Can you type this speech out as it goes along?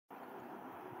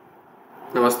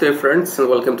Namaste friends and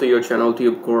welcome to your channel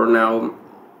TubeCore. Now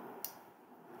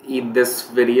in this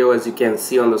video, as you can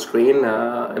see on the screen,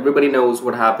 everybody knows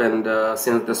what happened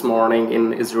since this morning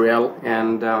in Israel,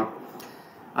 and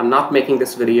I'm not making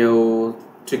this video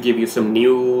to give you some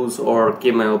news or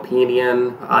give my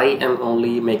opinion. I am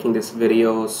only making this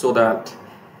video so that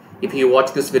if you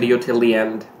watch this video till the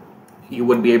end, you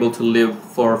would be able to live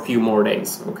for a few more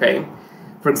days. Okay,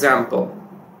 for example,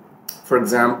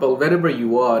 wherever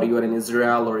you are in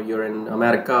Israel or you're in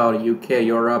America or UK,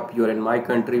 Europe, you're in my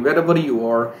country, wherever you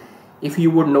are, if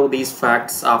you would know these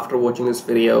facts after watching this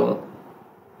video,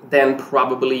 then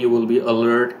probably you will be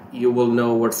alert. You will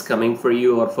know what's coming for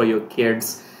you or for your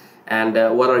kids, and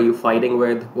what are you fighting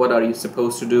with, what are you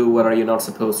supposed to do, what are you not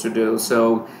supposed to do.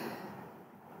 So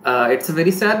it's a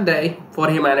very sad day for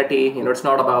humanity. It's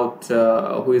not about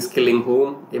who is killing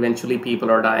whom. Eventually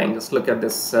people are dying. Just look at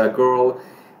this girl.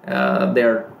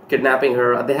 They're kidnapping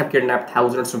her. They have kidnapped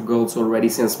thousands of girls already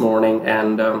since morning,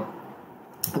 and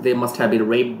they must have been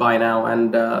raped by now,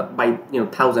 and by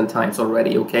 1,000 times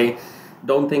already. Okay,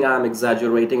 don't think I'm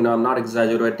exaggerating. No, I'm not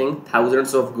exaggerating.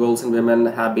 Thousands of girls and women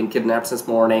have been kidnapped since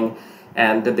morning,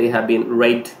 and they have been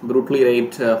raped, brutally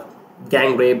raped,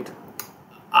 gang raped.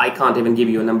 I can't even give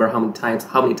you a number how many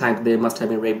times they must have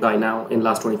been raped by now in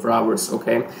last 24 hours.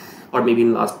 Okay, or maybe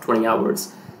in the last 20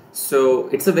 hours. So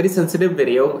it's a very sensitive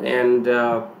video, and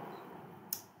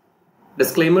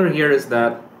disclaimer here is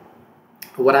that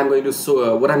what I am going to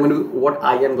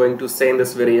say in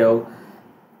this video,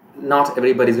 not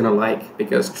everybody's gonna like,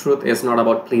 because truth is not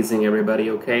about pleasing everybody.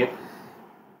 Okay,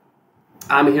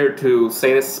 I'm here to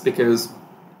say this because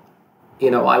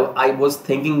I was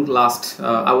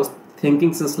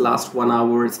thinking since last 1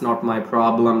 hour, it's not my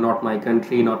problem, not my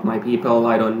country, not my people.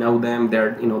 I don't know them.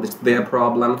 It's their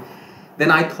problem. Then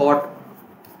I thought,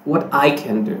 what I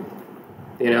can do.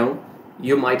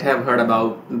 You might have heard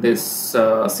about this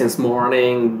since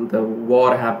morning, the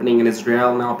war happening in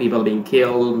Israel now, people being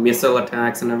killed, missile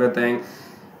attacks and everything.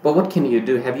 But what can you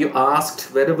do? Have you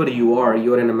asked, wherever you are,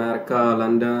 you're in America,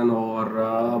 London, or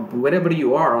wherever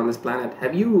you are on this planet,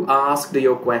 have you asked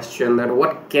your question that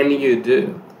what can you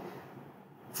do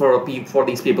for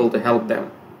these people to help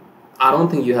them? I don't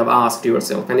think you have asked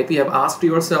yourself. And if you have asked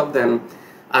yourself, then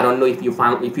I don't know if you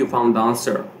found the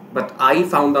answer, but I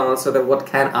found the answer that what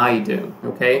can I do.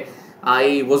 Okay,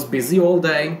 I was busy all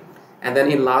day, and then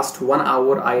in last 1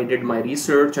 hour I did my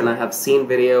research, and I have seen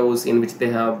videos in which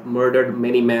they have murdered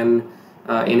many men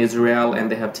in Israel,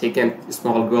 and they have taken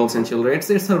small girls and children.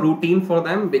 It's a routine for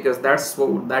them, because that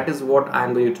is what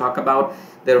I'm going to talk about.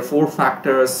 There are 4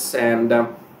 factors, and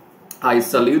I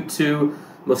salute to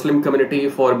Muslim community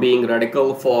for being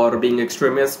radical, for being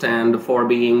extremist, and for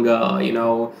being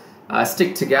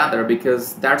stick together,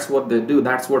 because that's what they do.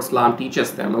 That's what Islam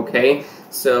teaches them. Okay,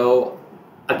 so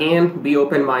again, be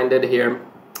open-minded here.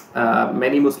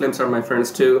 Many Muslims are my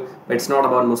friends too, but it's not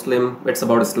about Muslim, it's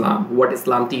about Islam, what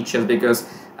Islam teaches. Because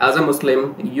as a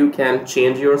Muslim, you can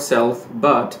change yourself,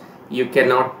 but you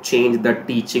cannot change the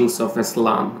teachings of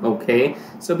Islam. Okay,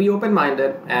 so be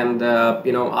open-minded, and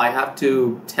I have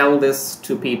to tell this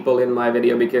to people in my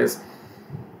video, because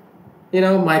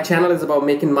my channel is about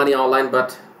making money online,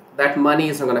 but that money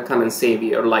is not going to come and save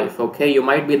your life. Okay, you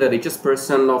might be the richest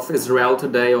person of Israel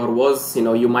today, or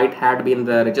you might have been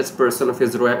the richest person of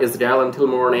Israel until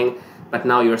morning, but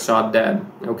now you're shot dead.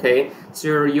 Okay,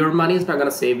 so your money is not going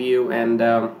to save you. And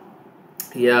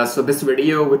yeah, so this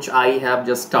video which I have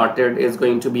just started is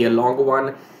going to be a long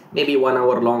one, maybe 1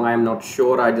 hour long, I'm not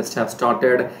sure. I just have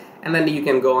started, and then you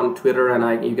can go on Twitter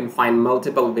and you can find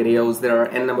multiple videos. There are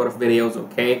n number of videos.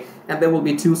 Okay, and there will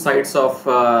be 2 sides of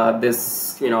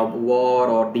this war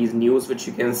or these news which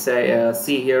you can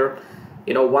see here.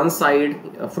 One side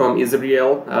from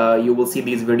Israel, you will see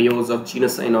these videos of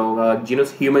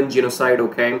human genocide.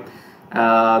 Okay,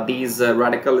 these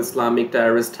radical Islamic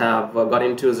terrorists have got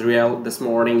into Israel this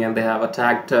morning, and they have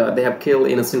attacked, they have killed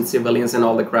innocent civilians and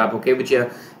all the crap. Okay, which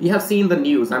you have seen the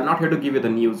news. I'm not here to give you the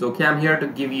news. Okay, I'm here to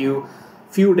give you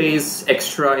few days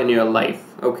extra in your life.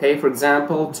 Okay, for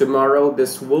example, tomorrow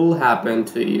this will happen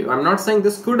to you. I'm not saying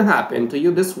this could happen to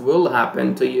you. This will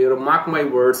happen to you. Mark my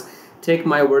words. Take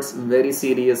my words very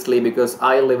seriously, because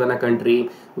I live in a country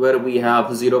where we have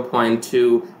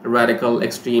 0.2 radical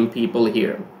extreme people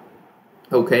here.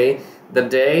 Okay, the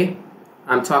day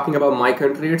I'm talking about my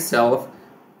country itself,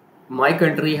 my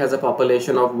country has a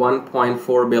population of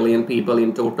 1.4 billion people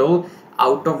in total.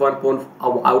 Out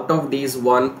of these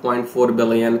 1.4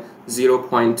 billion,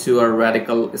 0.2 are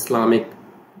radical Islamic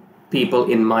people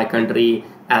in my country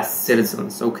as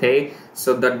citizens. Okay,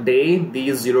 so the day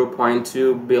these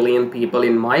 0.2 billion people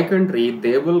in my country,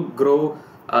 they will grow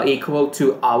equal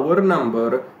to our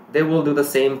number, they will do the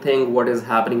same thing what is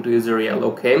happening to Israel.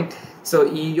 Okay, so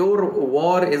your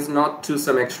war is not to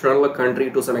some external country,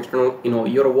 to some external,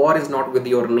 your war is not with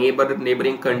your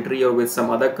neighboring country or with some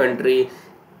other country.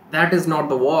 That is not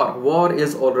the war. War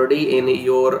is already in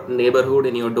your neighborhood,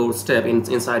 in your doorstep,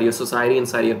 inside your society,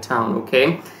 inside your town.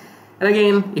 Okay, and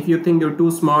again, if you think you're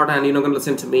too smart and you're not gonna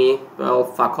listen to me, well,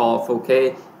 fuck off.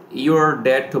 Okay, you're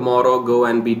dead tomorrow. Go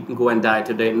and die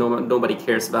today. Nobody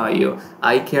cares about you.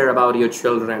 I care about your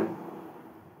children.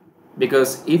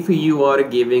 Because if you are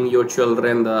giving your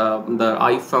children the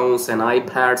iPhones and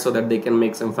iPads so that they can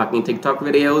make some fucking TikTok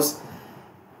videos,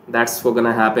 that's what's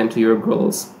gonna happen to your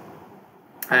girls.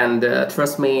 And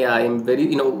trust me, I am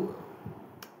very,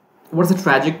 what's the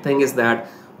tragic thing is that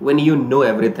when you know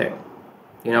everything,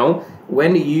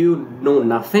 when you know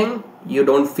nothing, you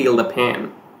don't feel the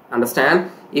pain.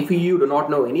 Understand? If you do not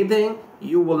know anything,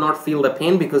 you will not feel the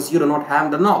pain because you do not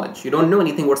have the knowledge. You don't know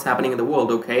anything what's happening in the world,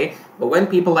 okay? But when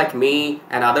people like me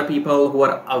and other people who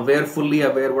are aware, fully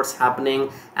aware what's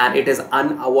happening, and it is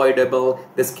unavoidable,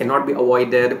 this cannot be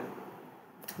avoided,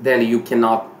 then you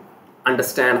cannot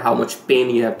understand how much pain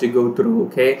you have to go through.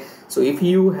 Okay, so if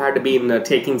you had been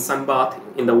taking sunbath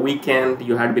in the weekend,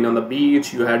 you had been on the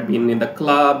beach, you had been in the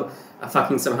club,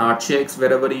 fucking some hot chicks,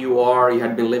 wherever you are, you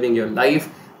had been living your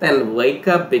life, then wake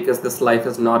up, because this life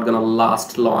is not gonna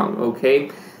last long.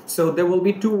 Okay, so there will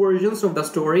be two versions of the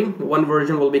story. One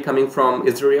version will be coming from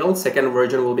Israel, second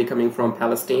version will be coming from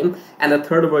Palestine, and the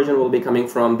third version will be coming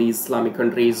from these Islamic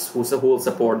countries who will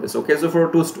support this. Okay, so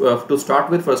to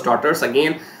start with, for starters,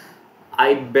 again,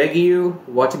 I beg you,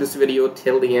 watch this video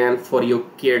till the end for your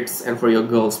kids and for your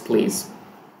girls, please.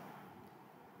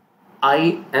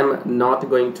 I am not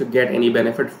going to get any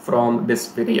benefit from this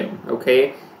video,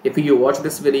 okay? If you watch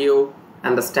this video,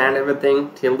 understand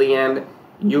everything till the end,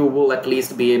 you will at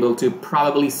least be able to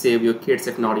probably save your kids,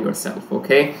 if not yourself,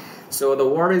 okay? So the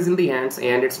war is in the hands,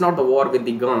 and it's not the war with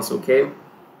the guns, okay?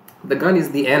 The gun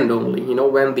is the end only.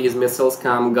 When these missiles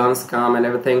come, guns come and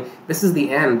everything, this is the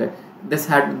end.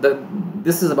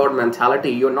 This is about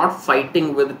mentality. You're not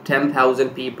fighting with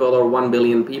 10,000 people or 1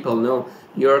 billion people. No,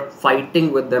 you're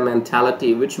fighting with the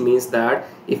mentality, which means that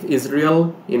if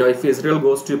Israel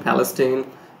goes to Palestine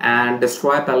and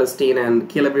destroy Palestine and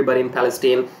kill everybody in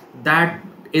Palestine, that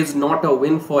is not a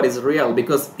win for Israel,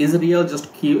 because Israel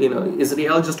just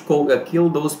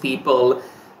killed those people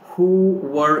who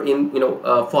were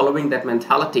following that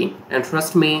mentality. And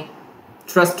trust me,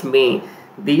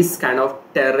 these kind of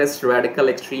terrorist, radical,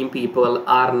 extreme people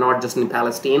are not just in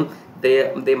Palestine.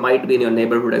 They might be in your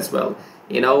neighborhood as well.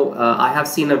 I have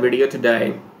seen a video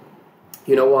today.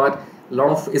 You know what? A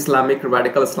lot of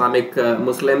radical Islamic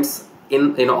Muslims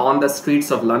on the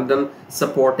streets of London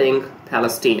supporting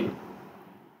Palestine.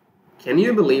 Can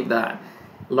you believe that?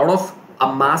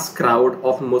 A mass crowd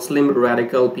of Muslim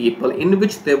radical people, in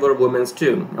which there were women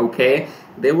too, okay?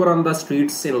 They were on the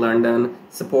streets in London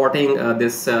supporting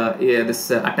this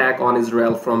attack on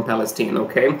Israel from Palestine,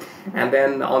 okay? And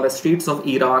then on the streets of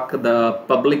Iraq, the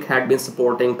public had been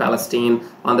supporting Palestine.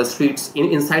 On the streets,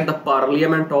 inside the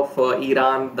parliament of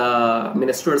Iran, the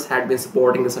ministers had been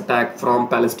supporting this attack from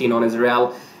Palestine on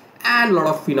Israel. And a lot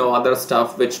of other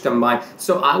stuff which combine.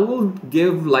 So I will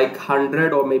give like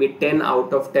 100 or maybe 10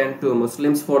 out of 10 to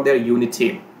Muslims for their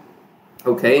unity.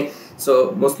 Okay,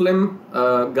 so Muslim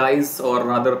guys or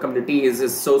rather community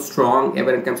is so strong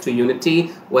when it comes to unity.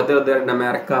 Whether they're in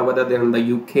America, whether they're in the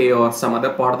UK or some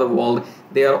other part of the world,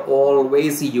 they are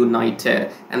always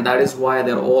united, and that is why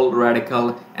they're all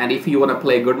radical. And if you want to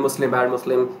play good Muslim, bad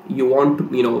Muslim, you want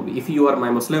to, if you are my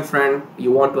Muslim friend,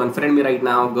 you want to unfriend me right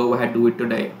now, go ahead, do it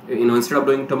today. Instead of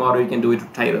doing tomorrow, you can do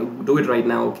it right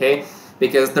now, okay?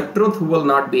 Because the truth will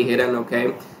not be hidden,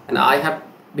 okay? And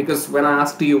because when I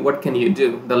asked you what can you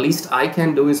do, the least I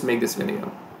can do is make this video.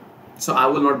 So I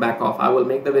will not back off. I will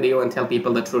make the video and tell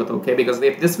people the truth, okay? Because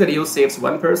if this video saves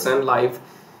one person life,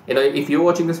 if you're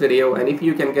watching this video and if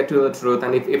you can get to the truth,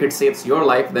 and if it saves your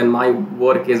life, then my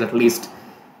work is at least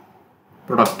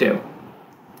productive.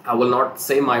 I will not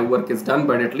say my work is done,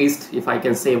 but at least if I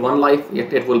can save one life,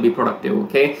 it will be productive,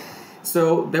 okay?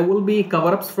 So there will be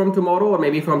cover-ups from tomorrow or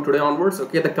maybe from today onwards,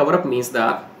 okay? The cover-up means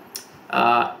that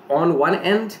on one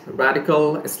end,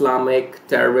 radical Islamic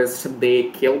terrorists, they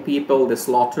kill people, they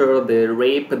slaughter, they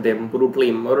rape, they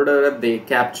brutally murder, they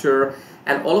capture,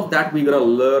 and all of that we're gonna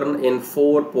learn in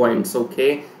 4 points,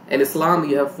 okay? In Islam,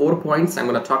 you have 4 points. I'm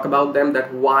gonna talk about them,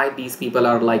 that why these people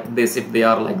are like this, if they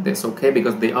are like this, okay?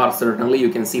 Because they are certainly. You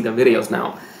can see the videos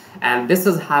now. And this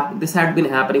had been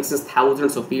happening since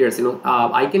thousands of years.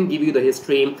 I can give you the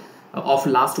history of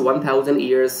last 1000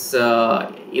 years,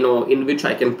 in which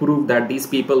I can prove that these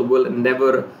people will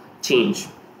never change.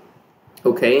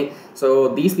 Okay, so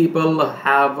these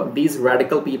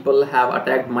radical people have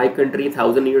attacked my country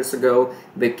 1000 years ago.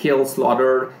 They kill,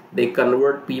 slaughter, they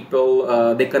converted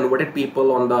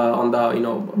people on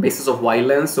the basis of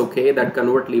violence. Okay, that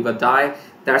convert, live or die.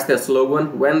 That's their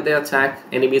slogan. When they attack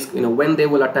enemies, when they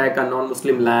will attack a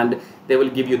non-Muslim land, they will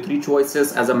give you three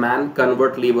choices as a man: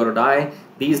 convert, live or die.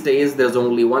 These days there's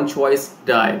only one choice: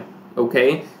 die.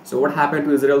 Okay, so what happened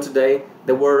to Israel today?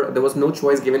 There was no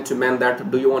choice given to men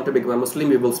that, do you want to become a Muslim,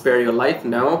 we will spare your life.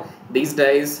 No, these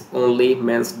days only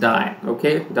men die.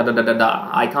 Okay, da da da da da.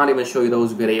 I can't even show you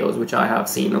those videos which I have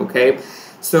seen. Okay,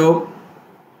 so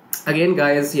again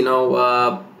guys,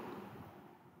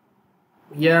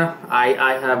 yeah,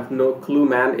 I have no clue,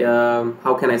 man.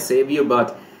 How can I save you?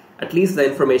 But at least the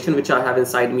information which I have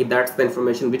inside me, that's the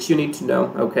information which you need to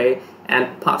know. Okay,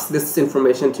 and pass this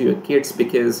information to your kids,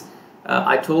 because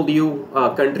I told you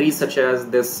countries such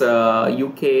as this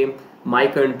UK, my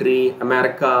country,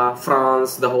 America,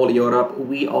 France, the whole Europe,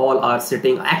 we all are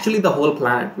sitting, actually the whole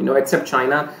planet, except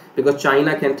China, because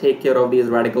China can take care of these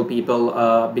radical people,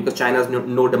 because China has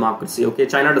no democracy. Okay,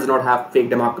 China does not have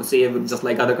fake democracy, just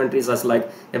like other countries, just like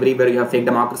everywhere you have fake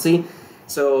democracy.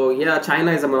 So yeah,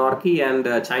 China is a monarchy, and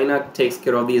China takes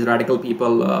care of these radical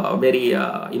people very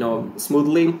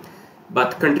smoothly.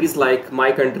 But countries like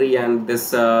my country and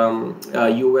this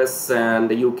US and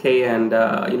the UK and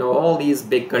all these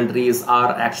big countries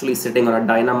are actually sitting on a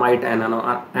dynamite and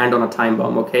on a time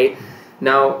bomb. Okay,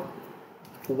 now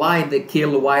why they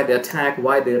kill, why they attack,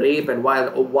 why they rape, and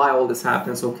why all this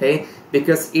happens? Okay,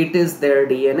 because it is their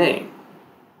DNA.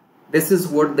 This is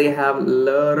what they have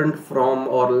learned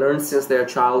since their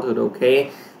childhood. Okay,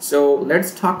 so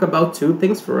let's talk about two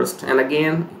things first. And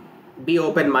again, be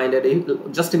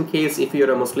open-minded, just in case if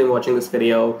you're a Muslim watching this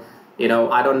video,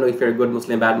 I don't know if you're a good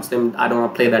Muslim, bad Muslim, I don't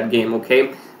want to play that game.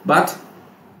 Okay, but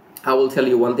I will tell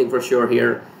you one thing for sure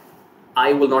here: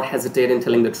 I will not hesitate in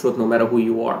telling the truth no matter who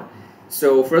you are.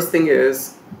 So first thing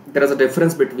is, there is a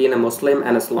difference between a Muslim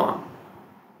and Islam.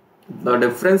 The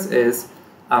difference is,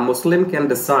 a Muslim can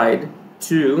decide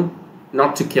to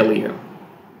not to kill you.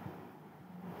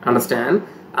 Understand?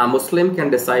 A Muslim can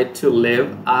decide to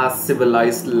live a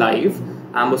civilized life.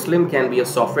 A Muslim can be a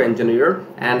software engineer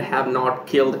and have not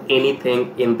killed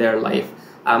anything in their life.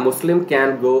 A Muslim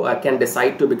can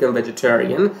decide to become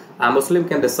vegetarian. A Muslim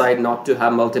can decide not to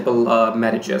have multiple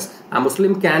marriages. A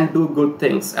Muslim can do good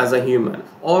things as a human.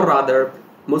 Or rather,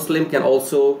 Muslim can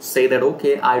also say that,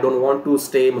 okay, I don't want to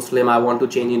stay Muslim, I want to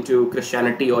change into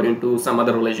Christianity or into some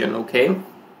other religion. Okay,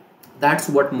 that's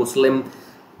what Muslim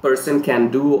person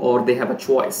can do, or they have a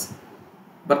choice.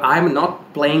 But I'm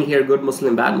not playing here good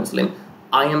Muslim, bad Muslim.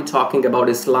 I am talking about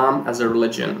Islam as a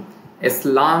religion.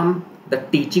 Islam, the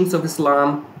teachings of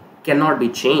Islam cannot be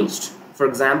changed. For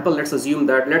example, let's assume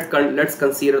that, let's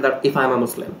consider that if I'm a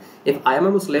Muslim. If I am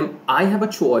a Muslim, I have a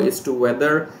choice to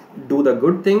whether do the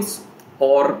good things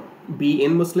or be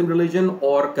in Muslim religion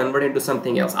or convert into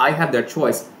something else. I have that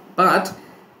choice. But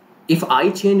if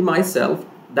I change myself,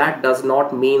 that does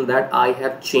not mean that I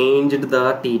have changed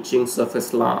the teachings of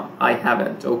Islam. I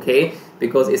haven't, okay?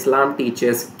 Because Islam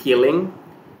teaches killing,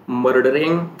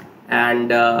 murdering, and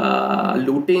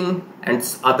looting and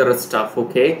other stuff.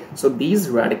 Okay, so these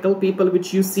radical people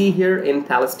which you see here in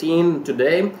Palestine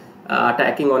today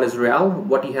attacking on Israel,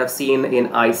 what you have seen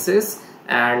in ISIS,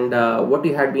 and what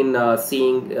you had been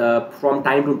seeing from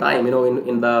time to time,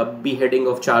 in the beheading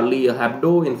of Charlie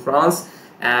Hebdo in France,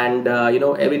 and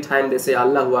every time they say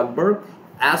Allahu Akbar,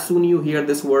 as soon you hear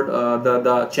this word,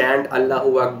 the chant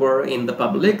Allahu Akbar in the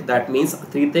public, that means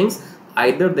three things: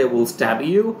 either they will stab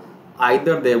you,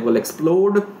 either they will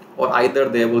explode, or either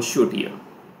they will shoot you.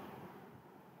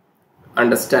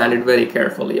 Understand it very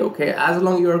carefully, okay? As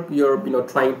long you're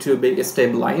trying to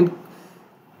stay blind,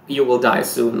 you will die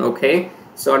soon, okay?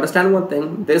 So understand one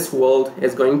thing: this world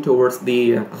is going towards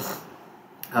the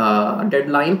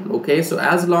deadline, okay? So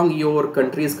as long your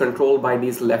country is controlled by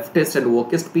these leftist and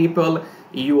wokist people,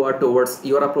 you are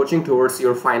approaching towards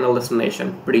your final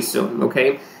destination pretty soon,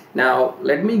 okay? Now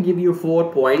let me give you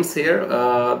 4 points here.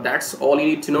 That's all you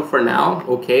need to know for now,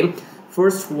 okay?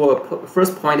 First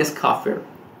point is kafir,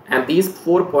 and these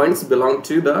 4 points belong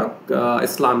to the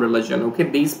Islam religion, okay?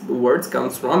 These words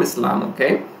comes from Islam,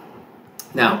 okay?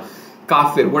 Now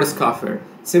kafir, what is kafir?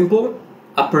 Simple: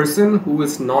 a person who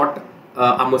is not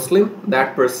a Muslim,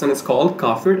 that person is called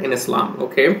kafir in Islam,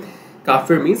 okay?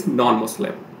 Kafir means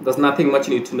non-Muslim. There's nothing much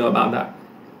you need to know about that.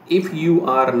 If you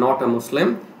are not a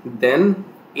Muslim, then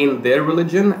in their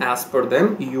religion, as per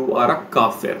them, you are a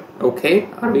kafir, okay?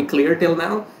 Are we clear till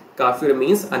now? Kafir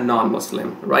means a non-Muslim,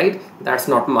 right? That's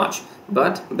not much,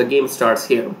 but the game starts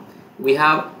here. We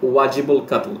have wajibul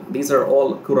qatl. These are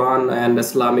all Quran and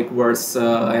Islamic words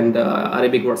and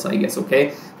Arabic words, I guess,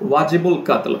 okay? Wajibul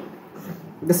qatl.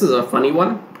 This is a funny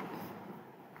one.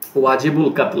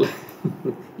 Wajibul qatl.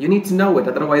 You need to know it,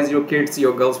 otherwise your kids,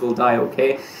 your girls will die,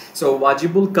 okay? So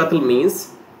wajibul qatl means,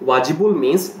 wajibul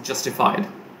means justified.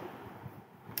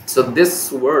 So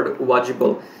this word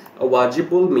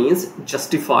wajibul means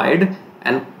justified,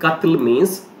 and qatl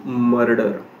means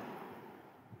murder.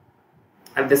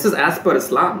 And this is as per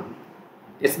Islam.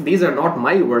 These are not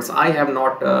my words. I have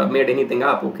not made anything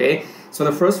up, okay? So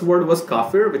the first word was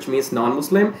kafir, which means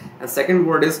non-Muslim, and second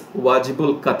word is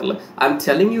wajibul qatl. I'm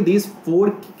telling you these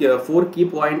four key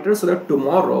pointers so that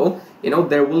tomorrow,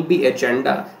 there will be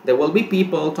agenda. There will be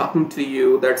people talking to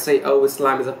you that say, oh,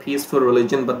 Islam is a peaceful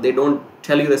religion, but they don't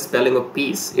tell you the spelling of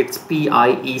peace. It's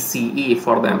P-I-E-C-E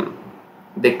for them.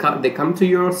 They come to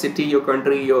your city, your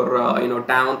country, your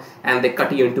town, and they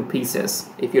cut you into pieces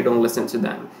if you don't listen to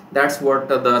them. That's what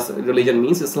the religion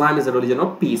means. Islam is a religion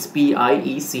of peace.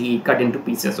 P-I-E-C-E, cut into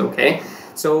pieces. Okay.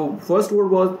 So first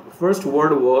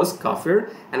word was kafir,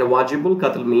 and wajibul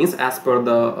qatl means as per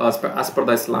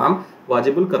the Islam.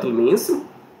 Wajibul qatl means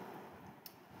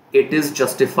it is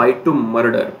justified to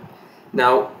murder.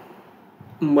 Now,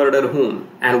 murder whom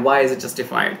and why is it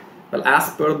justified? Well, as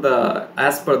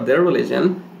per their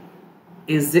religion,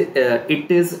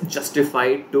 it is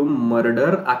justified to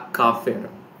murder a kafir.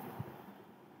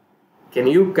 Can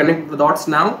you connect the dots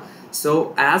now?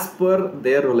 So, as per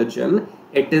their religion,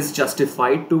 it is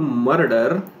justified to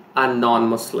murder a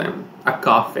non-Muslim, a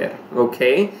kafir.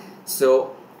 Okay,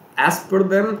 so as per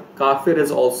them, kafir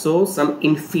is also some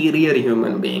inferior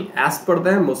human being. As per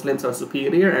them, Muslims are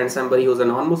superior, and somebody who's a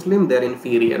non-Muslim, they're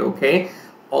inferior. Okay.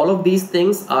 All of these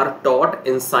things are taught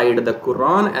inside the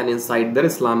Quran and inside their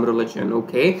Islam religion,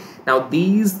 okay? Now,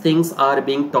 these things are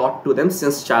being taught to them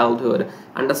since childhood.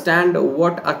 Understand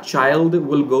what a child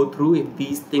will go through if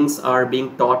these things are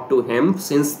being taught to him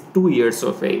since 2 years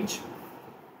of age.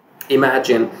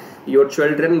 Imagine your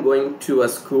children going to a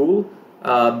school,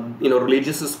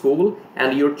 religious school,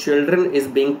 and your children is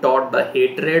being taught the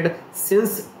hatred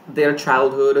since their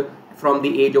childhood, from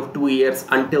the age of 2 years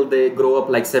until they grow up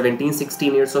like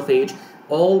 17-16 years of age.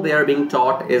 All they are being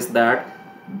taught is that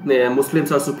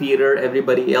Muslims are superior,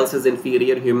 everybody else is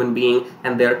inferior human being,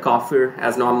 and they are kafir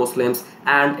as non-Muslims,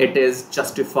 and it is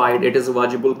justified, it is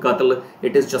wajibul qatl,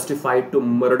 it is justified to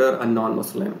murder a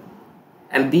non-Muslim.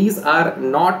 And these are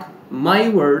not my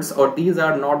words, or these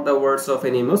are not the words of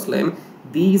any Muslim.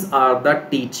 These are the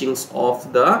teachings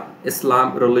of the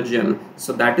Islam religion.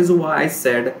 So that is why I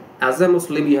said, as a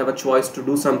Muslim, you have a choice to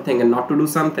do something and not to do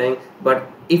something. But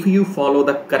if you follow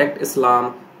the correct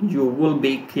Islam, you will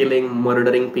be killing,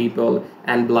 murdering people,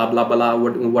 and blah, blah, blah,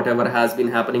 whatever has been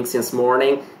happening since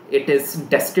morning. It is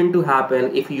destined to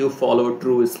happen if you follow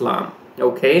true Islam.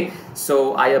 Okay,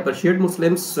 so I appreciate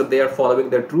Muslims, so they are following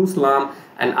their true Islam,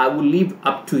 and I will leave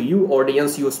up to you,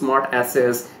 audience, you smart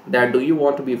asses, that do you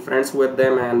want to be friends with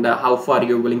them, and how far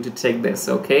you're willing to take this,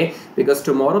 okay? Because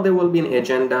tomorrow there will be an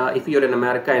agenda. If you're in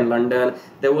America, in London,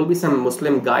 there will be some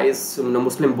Muslim guys,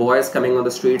 Muslim boys coming on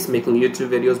the streets, making YouTube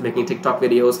videos, making TikTok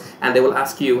videos, and they will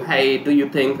ask you, hey, what do you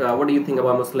think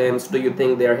about Muslims? Do you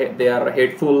think they are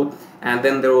hateful? And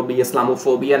then there will be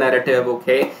Islamophobia narrative,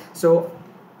 okay? So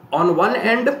on one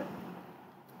end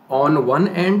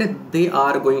they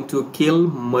are going to kill,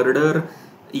 murder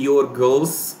your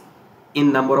girls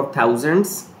in number of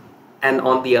thousands, and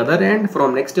on the other end,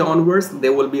 from next day onwards, they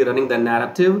will be running the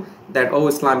narrative that, oh,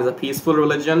 Islam is a peaceful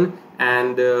religion,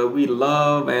 and we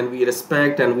love and we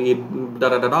respect and we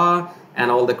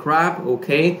and all the crap,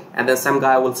 okay? And then some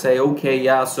guy will say, okay,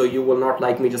 yeah, so you will not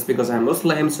like me just because I'm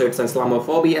Muslim, so it's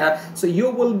Islamophobia. So you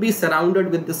will be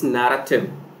surrounded with this narrative.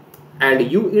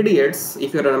 And you idiots,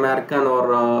 if you're an American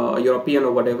or European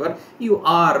or whatever, you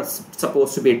are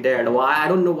supposed to be dead. Why? I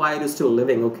don't know why you're still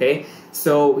living, okay?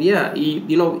 So yeah,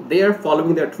 they are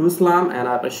following their true Islam, and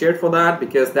I appreciate for that,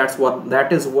 because that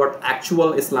is what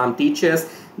actual Islam teaches,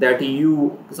 that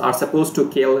you are supposed to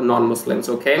kill non-Muslims,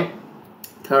 okay?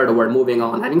 Third word, moving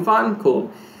on. Having fun? Cool.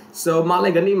 So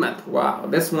Male Ganimat. Wow,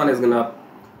 this one is gonna...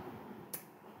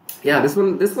 Yeah, this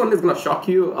one is gonna shock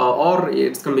you, or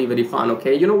it's gonna be very fun,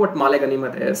 okay? You know what Male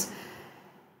Ganimat is?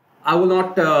 I will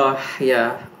not,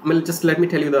 just let me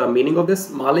tell you the meaning of this.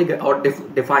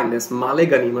 Define this. Male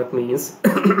Ganimat means,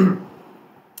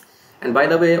 and by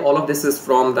the way, all of this is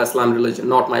from the Islam religion,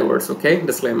 not my words, okay?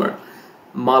 Disclaimer.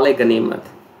 Male Ganimat.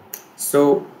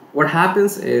 So what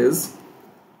happens is,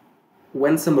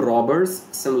 when some robbers,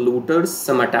 some looters,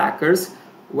 some attackers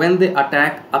when they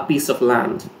attack a piece of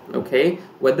land, okay,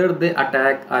 whether they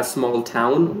attack a small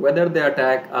town, whether they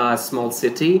attack a small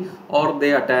city, or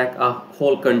they attack a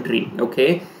whole country,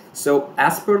 okay. So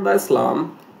as per the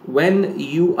Islam, when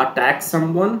you attack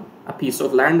someone, a piece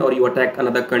of land, or you attack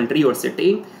another country or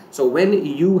city, so when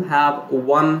you have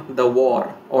won the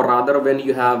war, or rather when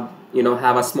you have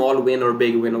have a small win or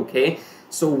big win, okay,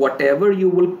 so whatever you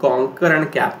will conquer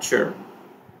and capture,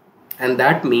 and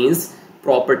that means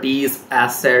properties,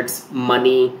 assets,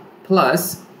 money,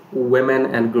 plus women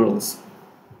and girls.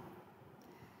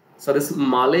 So this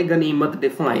Male Ganimat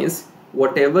defines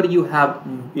whatever you have,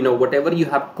 whatever you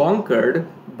have conquered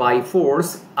by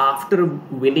force after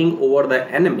winning over the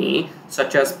enemy,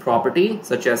 such as property,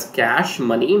 such as cash,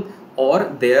 money, or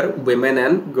their women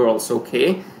and girls,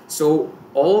 okay. So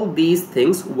all these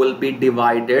things will be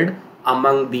divided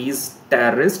among these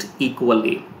terrorists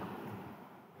equally,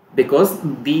 because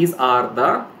these are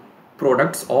the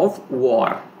products of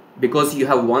war. Because you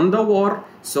have won the war,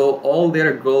 so all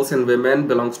their girls and women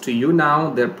belongs to you now,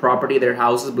 their property, their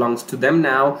houses belongs to them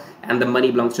now, and the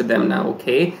money belongs to them now,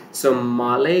 okay. So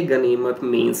Male Ganimat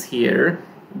means here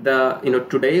the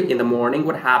today in the morning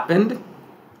what happened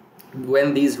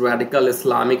when these radical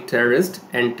Islamic terrorists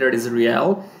entered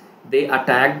Israel. They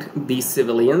attacked these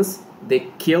civilians,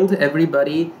 they killed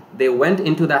everybody, they went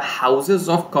into the houses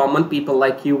of common people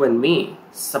like you and me.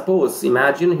 Suppose,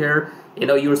 imagine here,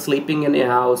 you're sleeping in a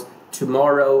house,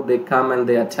 tomorrow they come and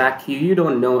they attack you. You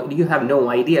don't know, you have no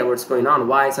idea what's going on,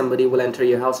 why somebody will enter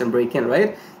your house and break in,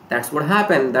 right? That's what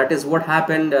happened. That is what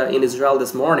happened in Israel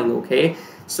this morning, okay.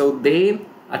 So they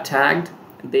attacked,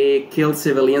 they killed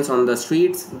civilians on the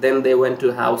streets, then they went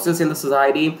to houses in the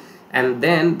society, and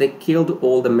then they killed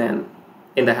all the men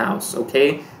in the house,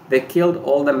 okay. They killed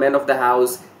all the men of the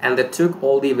house, and they took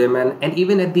all the women, and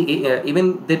even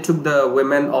even they took the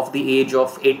women of the age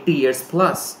of 80 years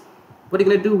plus. What are you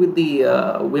going to do with the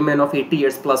women of 80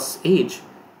 years plus age?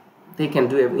 They can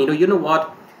do it. You know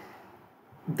what?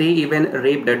 They even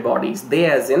rape dead bodies. They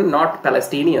as in not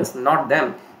Palestinians, not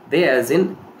them. They as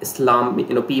in Islam,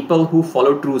 people who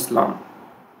follow true Islam.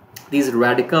 These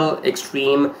radical,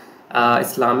 extreme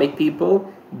Islamic people,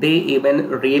 they even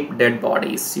rape dead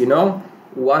bodies,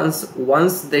 once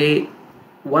the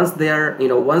vagina,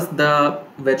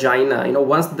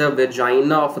 once the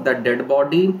vagina of the dead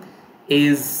body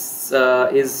is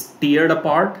teared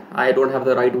apart. I don't have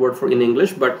the right word for in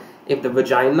English, but if the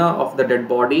vagina of the dead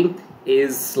body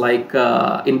is like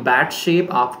in bad shape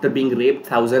after being raped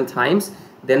 1,000 times,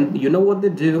 then you know what they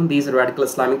do, these radical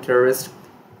Islamic terrorists,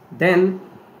 then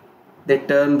they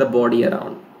turn the body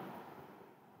around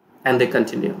and they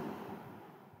continue.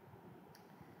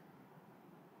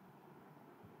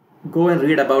 Go and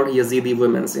read about Yazidi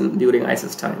women during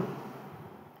ISIS time.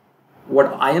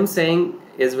 What I am saying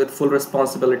is with full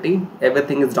responsibility.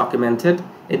 Everything is documented.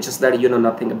 It's just that you know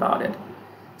nothing about it.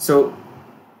 So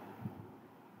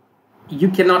you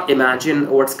cannot imagine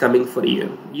what's coming for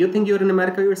you. You think you're in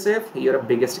America, you're safe? You're a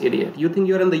biggest idiot. You think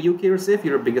you're in the UK, you're safe?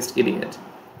 You're a biggest idiot.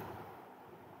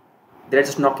 They're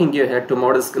just knocking your head.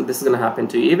 Tomorrow this is going to happen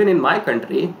to you. Even in my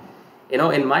country,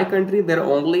 in my country, they're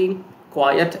only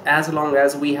quiet as long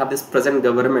as we have this present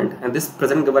government, and this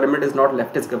present government is not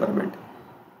leftist government.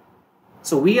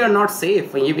 So we are not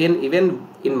safe. Even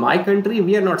in my country,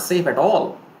 we are not safe at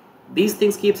all. These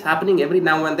things keeps happening every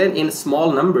now and then in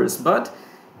small numbers, but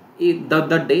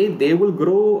the day they will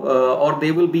grow or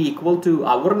they will be equal to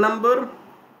our number,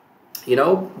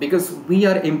 because we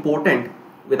are important.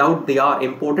 Without they are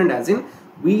important as in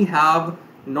we have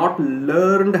not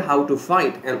learned how to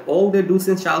fight, and all they do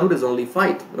since childhood is only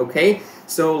fight, okay.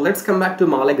 So let's come back to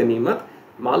Male Ganimat.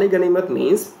 Male Ganimat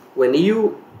means when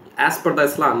you, as per the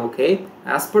Islam, okay,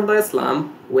 as per the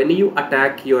Islam, when you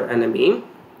attack your enemy,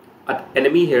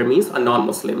 enemy here means a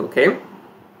non-Muslim, okay.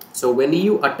 So when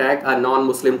you attack a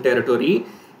non-Muslim territory,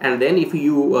 and then if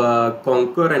you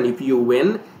conquer and if you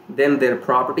win, then their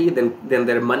property, then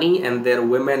their money and their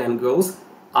women and girls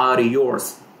are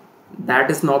yours. That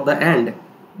is not the end.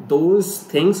 Those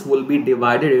things will be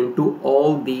divided into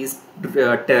all these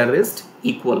terrorists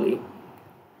equally,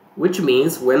 which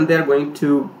means when they're going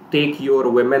to take your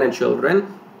women and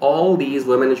children, all these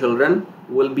women and children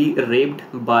will be raped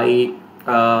by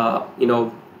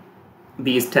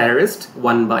these terrorists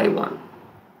one by one.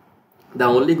 The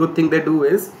only good thing they do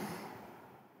is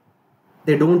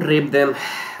they don't rape them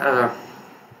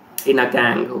in a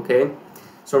gang, okay.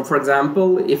 So for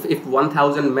example, if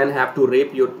 1,000 men have to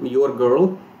rape your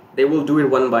girl, they will do it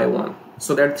one by one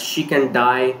so that she can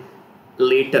die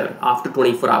later after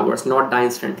 24 hours, not die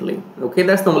instantly, okay.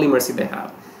 That's the only mercy they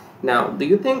have. Now, do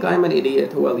you think I'm an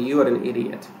idiot? Well, you are an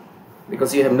idiot,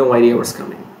 because you have no idea what's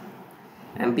coming.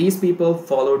 And these people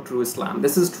follow true Islam.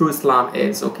 This is true Islam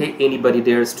is, okay? Anybody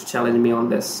dares to challenge me on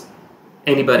this?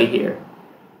 Anybody here?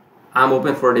 I'm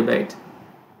open for debate.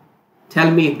 Tell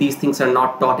me if these things are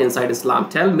not taught inside Islam.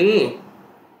 Tell me.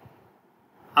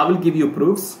 I will give you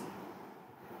proofs.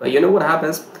 But you know what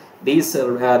happens? These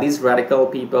radical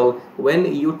people,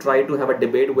 when you try to have a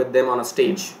debate with them on a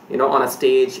stage, on a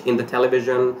stage, in the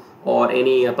television or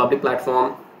any public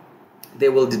platform, they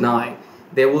will deny.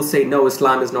 They will say, no,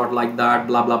 Islam is not like that,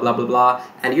 blah, blah, blah, blah, blah.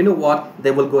 And you know what?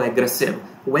 They will go aggressive.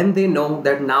 When they know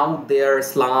that now their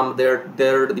Islam, their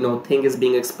thing is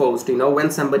being exposed,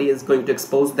 when somebody is going to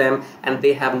expose them and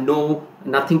they have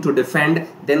nothing to defend,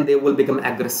 then they will become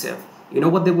aggressive. You know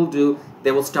what they will do?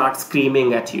 They will start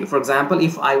screaming at you. For example,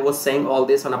 if I was saying all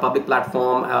this on a public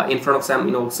platform in front of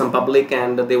some public,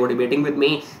 and they were debating with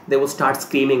me, they will start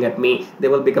screaming at me. They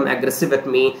will become aggressive at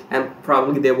me, and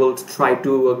probably they will try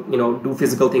to do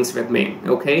physical things with me.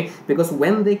 Okay? Because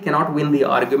when they cannot win the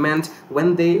argument,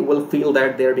 when they will feel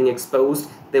that they're being exposed,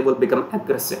 they will become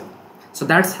aggressive. So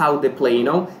that's how they play.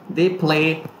 They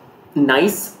play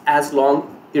nice as long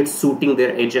it's suiting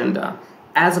their agenda.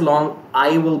 As long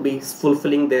I will be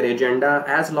fulfilling their agenda,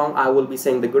 as long I will be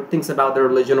saying the good things about the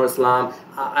religion or Islam,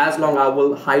 as long I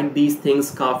will hide these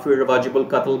things, kafir, wajibul,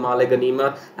 qatl, male,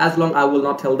 ganima, as long I will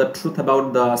not tell the truth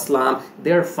about the Islam,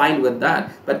 they're fine with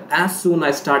that. But as soon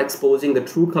I start exposing the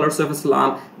true colors of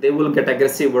Islam, they will get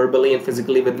aggressive verbally and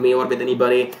physically with me or with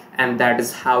anybody, and that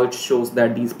is how it shows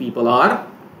that these people are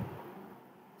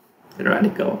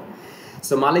radical.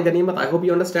 So Male Ganimat, I hope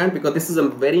you understand, because this is a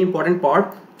very important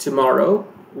part. Tomorrow,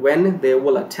 when they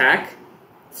will attack,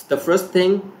 the first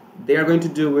thing they are going to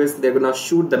do is they're going to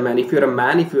shoot the man. If you're a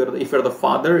man, if you're the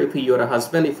father, if you're a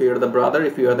husband, if you're the brother,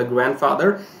 if you're the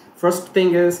grandfather, first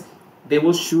thing is they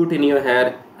will shoot in your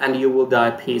head and you will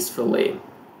die peacefully.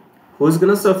 Who's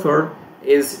going to suffer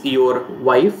is your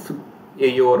wife,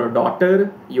 your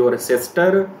daughter, your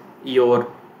sister, your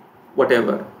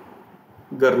whatever.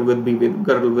 Girl will be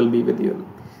with you.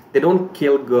 They don't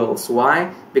kill girls.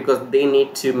 Why? Because they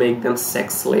need to make them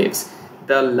sex slaves.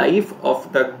 The life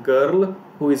of the girl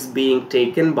who is being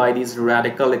taken by these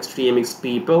radical extremist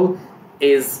people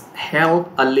is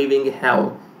hell, a living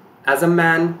hell. As a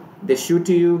man, they shoot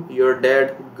you, you're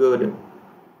dead, good.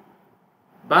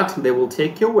 But they will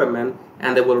take your woman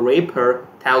and they will rape her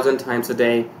 1,000 times a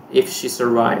day if she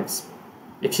survives.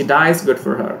 If she dies, good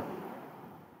for her.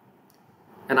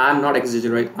 And I'm not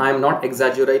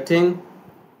exaggerating.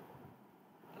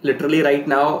 Literally right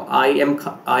now, I am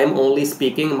only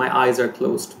speaking, my eyes are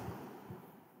closed.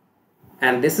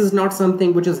 And this is not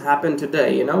something which has happened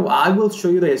today. I will show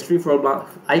you the history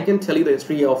I can tell you the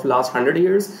history of last 100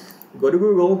 years. Go to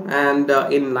Google, and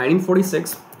in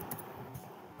 1946,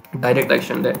 Direct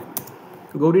Action Day.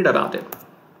 Go read about it.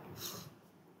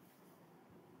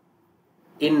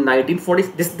 In 1940,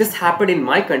 this happened in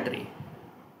my country.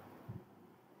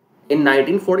 In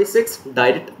 1946,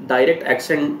 Direct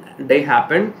Action Day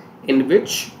happened, in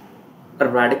which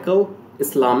radical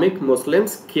Islamic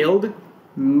Muslims killed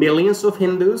millions of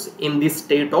Hindus in the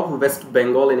state of West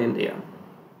Bengal in India.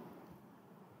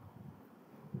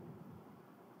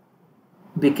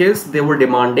 Because they were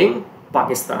demanding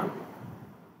Pakistan.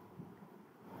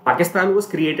 Pakistan was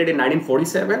created in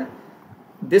 1947.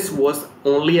 This was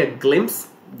only a glimpse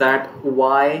that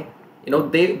why,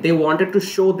 they wanted to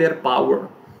show their power.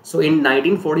 So in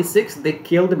 1946, they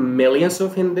killed millions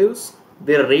of Hindus,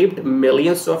 they raped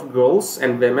millions of girls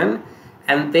and women,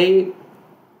 and they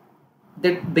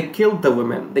killed the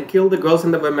women. They killed the girls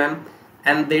and the women,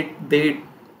 and they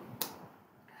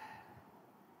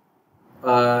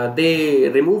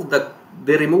removed the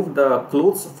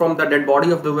clothes from the dead body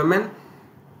of the women,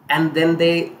 and then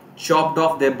they chopped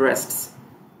off their breasts.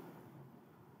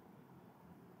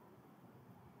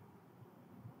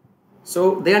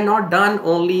 So they are not done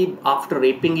only after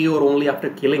raping you or only after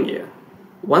killing you.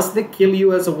 Once they kill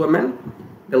you as a woman,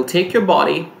 they'll take your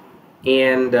body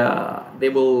and they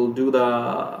will do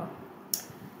that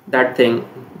thing,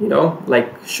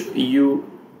 like you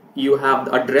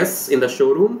have a dress in the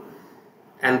showroom,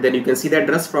 and then you can see that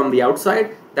dress from the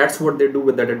outside. That's what they do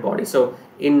with the dead body. So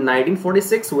in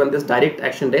 1946, when this Direct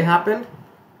Action Day happened,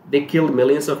 they killed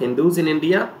millions of Hindus in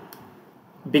India,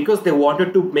 because they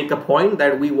wanted to make a point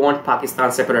that we want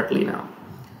Pakistan separately now.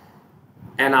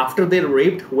 And after they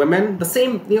raped women, the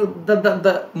same,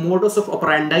 the modus of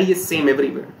operandi is same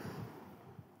everywhere.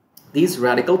 These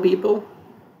radical people,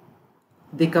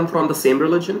 they come from the same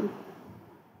religion.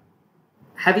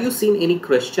 Have you seen any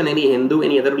Christian, any Hindu,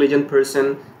 any other religion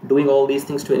person doing all these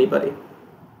things to anybody?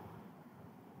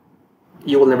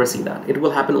 You will never see that. It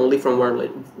will happen only from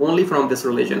only from this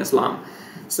religion, Islam.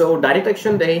 So direct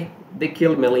action day, they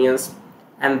killed millions,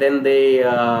 and then they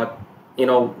you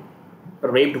know,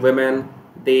 raped women.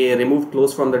 They removed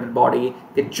clothes from their body.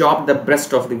 They chopped the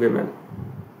breast of the women,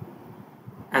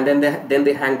 and then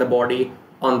they hang the body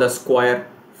on the square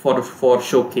for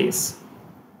showcase.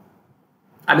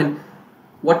 I mean,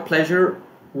 what pleasure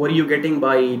were you getting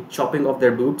by chopping off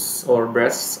their boobs or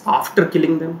breasts after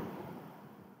killing them?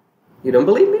 You don't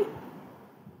believe me?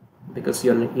 Because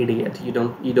you're an idiot. You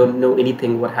don't know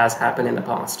anything what has happened in the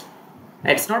past.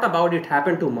 It's not about it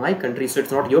happened to my country, so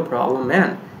it's not your problem,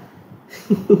 man.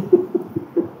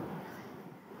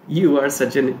 You are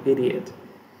such an idiot.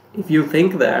 If you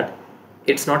think that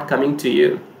it's not coming to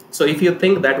you. So if you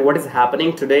think that what is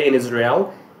happening today in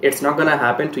Israel, it's not gonna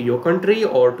happen to your country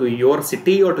or to your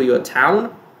city or to your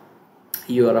town,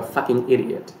 you are a fucking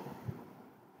idiot.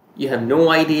 You have no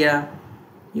idea.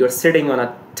 You're sitting on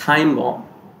a time bomb.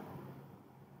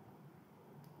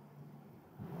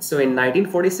 So in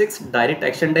 1946, Direct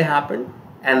Action Day happened,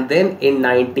 and then in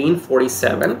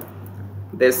 1947,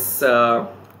 this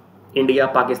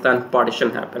India-Pakistan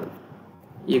partition happened.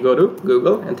 You go to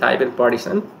Google and type in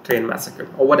partition train massacre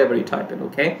or whatever you type in,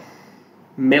 okay?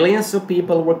 Millions of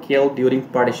people were killed during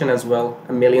partition as well.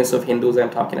 Millions of Hindus I'm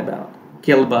talking about,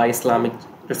 killed by Islamic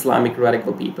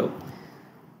radical people.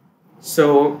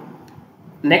 So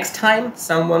next time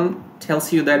someone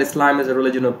tells you that Islam is a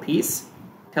religion of peace,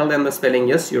 tell them the spelling.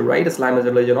 Yes, you're right. Islam is a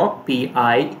religion of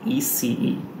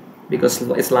P-I-E-C-E, because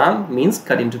Islam means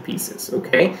cut into pieces,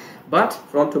 okay? But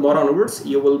from tomorrow onwards,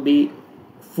 you will be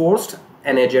forced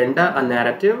an agenda, a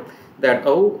narrative that,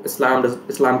 oh,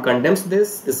 Islam condemns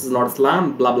this is not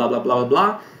Islam, blah, blah, blah, blah,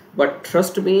 blah. But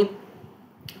trust me,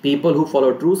 people who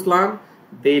follow true Islam,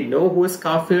 they know who is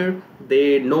kafir,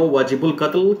 they know wajibul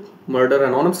qatl, murder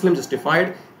and non-Muslim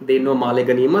justified, they know male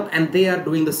ganimat, and they are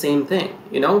doing the same thing,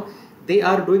 you know. They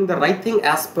are doing the right thing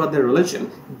as per their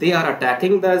religion. They are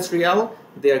attacking the Israel,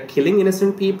 they are killing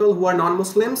innocent people who are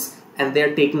non-Muslims, and they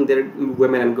are taking their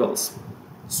women and girls.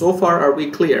 So far, are we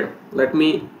clear? Let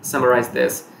me summarize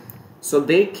this. So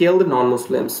they killed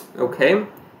non-Muslims, okay?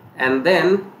 And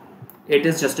then it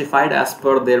is justified as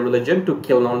per their religion to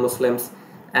kill non-Muslims.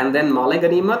 And then male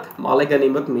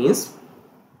ganimat means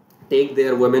take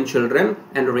their women, children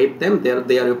and rape them. They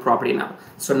are your property now.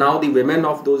 So now the women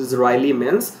of those Israeli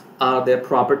men are their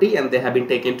property, and they have been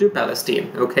taken to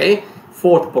Palestine, okay?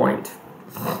 Fourth point,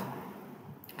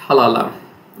 halala,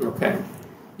 okay?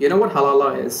 You know what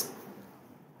halala is?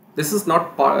 This is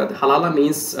not part. Halala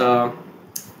means,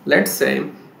 let's say,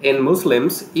 in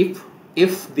Muslims, if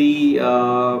the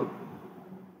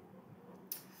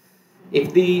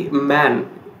man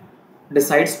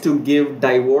decides to give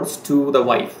divorce to the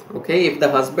wife, okay, if the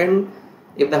husband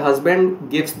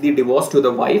gives the divorce to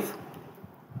the wife,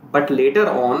 but later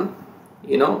on,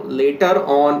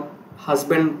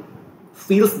 husband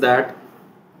feels that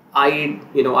I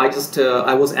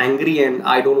was angry and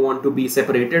I don't want to be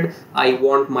separated. I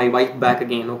want my wife back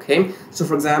again, okay? So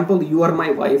for example, you are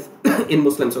my wife in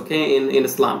Muslims, okay? In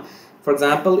Islam. For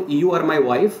example, you are my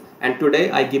wife and today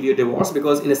I give you divorce,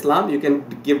 because in Islam, you can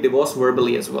give divorce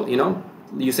verbally as well, you know?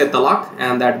 You say talaq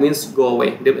and that means go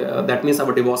away. That means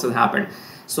our divorce has happened.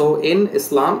 So in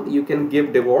Islam, you can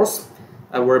give divorce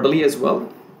verbally as well.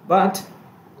 But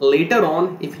later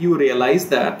on, if you realize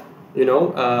that,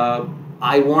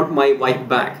 I want my wife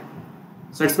back.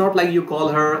 So it's not like you call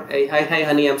her, hey, hi,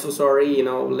 honey, I'm so sorry,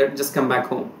 let's just come back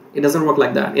home. It doesn't work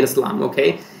like that in Islam,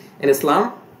 okay? In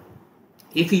Islam,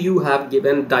 if you have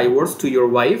given divorce to your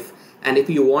wife and if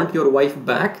you want your wife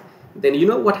back, then you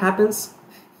know what happens?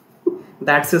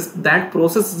 That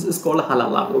process is called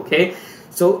halala, okay?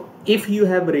 So if you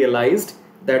have realized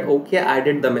that, okay, I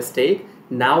did the mistake,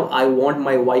 now I want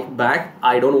my wife back,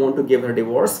 I don't want to give her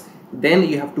divorce, then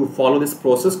you have to follow this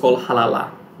process called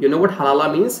halala. You know what halala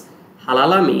means?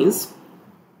 Halala means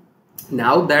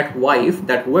now that wife,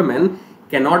 that woman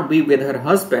cannot be with her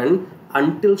husband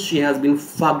until she has been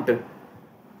fucked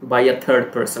by a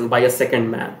third person, by a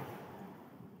second man.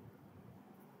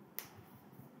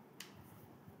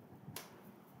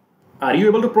 Are you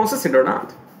able to process it or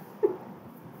not?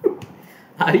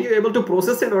 Are you able to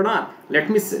process it or not? Let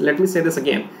me say this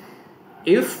again.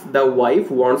 If the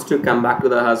wife wants to come back to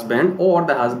the husband, or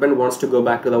the husband wants to go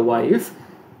back to the wife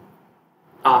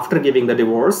after giving the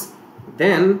divorce,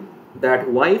 then that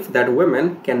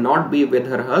woman cannot be with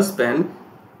her husband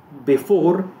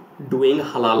before doing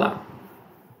halala.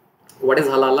 What is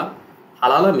halala?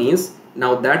 Halala means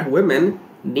now that woman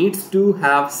needs to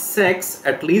have sex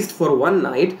at least for one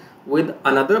night with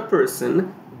another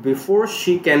person before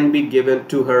she can be given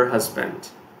to her husband.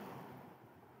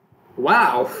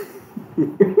 Wow.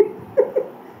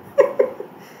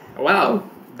 Wow,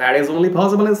 that is only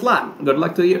possible in Islam. Good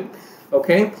luck to you.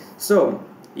 Okay, so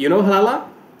you know halala.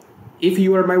 If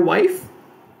you are my wife,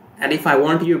 and if I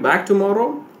want you back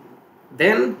tomorrow,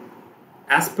 then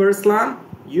as per Islam,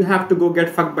 you have to go get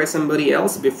fucked by somebody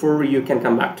else before you can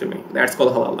come back to me. That's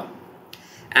called halala.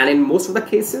 And in most of the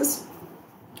cases,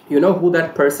 you know who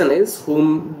that person is?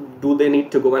 Whom do they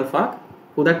need to go and fuck?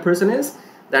 Who that person is?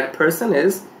 That person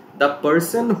is the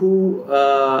person who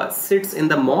sits in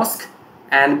the mosque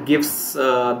and gives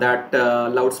that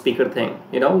loudspeaker thing.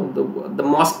 You know, the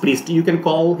mosque priest. You can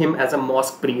call him as a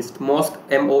mosque priest. Mosque,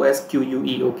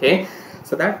 MOSQUE. Okay.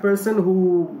 So that person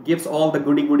who gives all the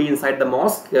goody inside the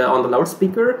mosque on the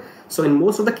loudspeaker. So in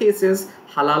most of the cases,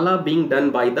 halala being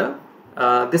done by the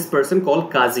this person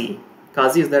called Qazi.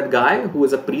 Qazi is that guy who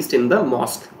is a priest in the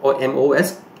mosque, or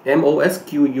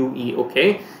MOSQUE,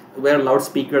 okay, where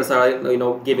loudspeakers are, you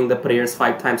know, giving the prayers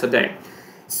 5 times a day.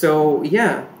 So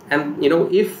yeah, and you know,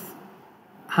 if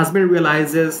husband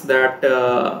realizes that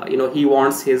you know, he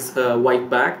wants his wife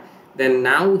back, then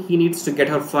now he needs to get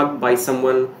her fucked by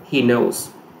someone he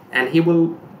knows, and he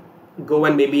will go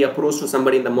and maybe approach to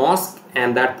somebody in the mosque,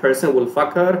 and that person will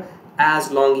fuck her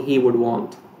as long he would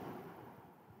want.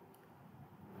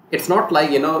 It's not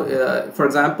like, you know, for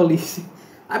example,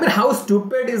 I mean, how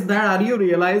stupid is that? Are you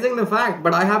realizing the fact?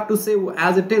 But I have to say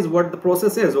as it is what the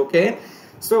process is, okay?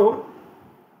 So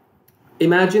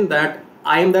imagine that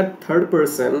I am that third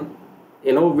person,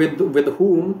 you know, with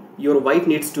whom your wife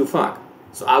needs to fuck.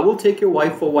 So I will take your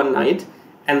wife for one night,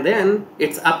 and then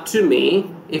it's up to me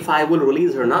if I will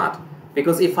release her or not.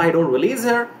 Because if I don't release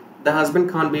her, the husband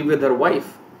can't be with her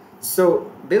wife. So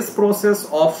this process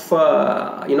of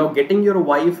you know, getting your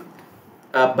wife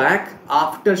back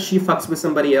after she fucks with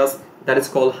somebody else, that is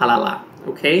called halala,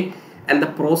 okay? And the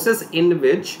process in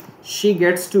which she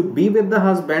gets to be with the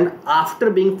husband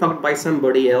after being fucked by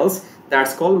somebody else,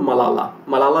 that's called malala.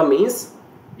 Malala means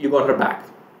you got her back.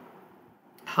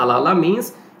 Halala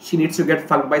means she needs to get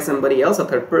fucked by somebody else, a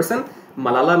third person.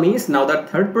 Malala means now that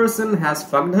third person has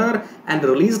fucked her and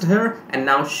released her, and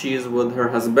now she is with her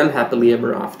husband happily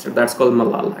ever after. That's called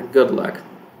malala. Good luck.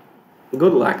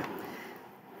 Good luck.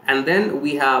 And then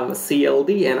we have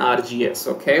CLD and RGS,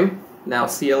 okay? Now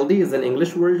CLD is an English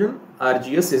version,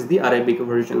 RGS is the Arabic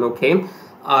version, okay?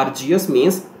 RGS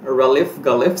means Ralif,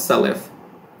 Galif, Salif.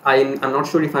 I'm not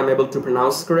sure if I'm able to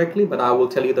pronounce correctly, but I will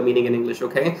tell you the meaning in English,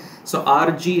 okay? So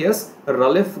RGS,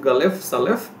 Ralif, Galif,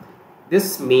 Salif,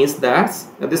 this means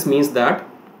that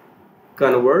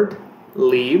convert,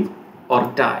 leave,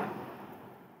 or die.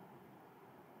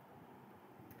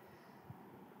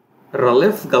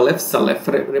 Ralif, Galif, Salif.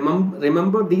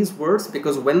 Remember these words,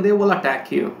 because when they will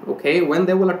attack you, okay, when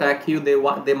they will attack you,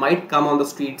 they might come on the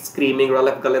street screaming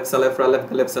Ralif, Galif, Salif, Ralif,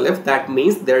 Galif, Salif. That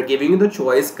means they're giving you the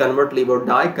choice, convert, leave, or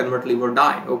die, convert, leave, or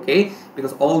die, okay?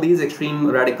 Because all these extreme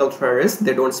radical terrorists,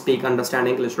 they don't understand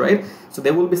English, right? So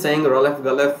they will be saying Ralif,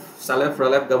 Galif, Salif,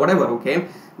 Ralif, whatever, okay?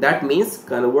 That means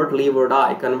convert, leave, or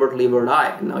die, convert, leave, or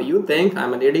die. Now you think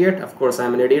I'm an idiot. Of course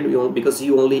I'm an idiot, because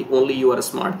you only you are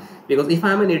smart. Because if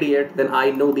I'm an idiot, then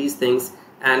I know these things.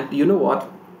 And you know what?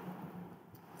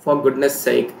 For goodness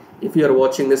sake, if you are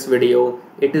watching this video,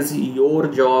 it is your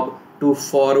job to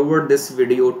forward this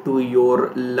video to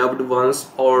your loved ones,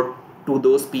 or to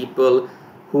those people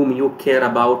whom you care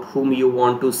about, whom you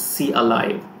want to see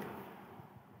alive.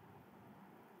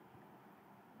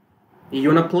 You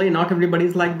wanna play not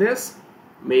everybody's like this?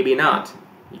 Maybe not.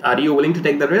 Are you willing to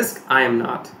take the risk? I am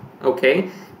not. Okay?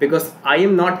 Because I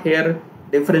am not here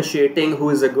differentiating who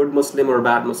is a good Muslim or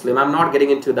bad Muslim. I'm not getting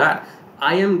into that.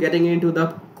 I am getting into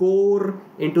the core,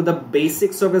 into the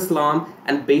basics of Islam,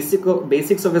 and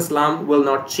basics of Islam will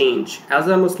not change. As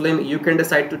a Muslim, you can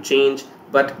decide to change,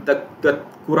 but the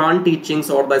Quran teachings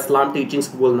or the Islam teachings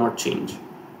will not change.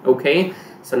 Okay?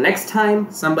 So next time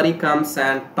somebody comes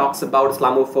and talks about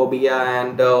Islamophobia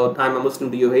and I'm a Muslim,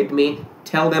 do you hate me?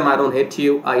 Tell them I don't hate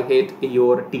you, I hate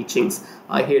your teachings.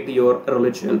 I hate your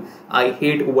religion. I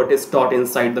hate what is taught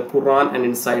inside the Quran and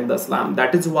inside the Islam.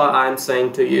 That is why I'm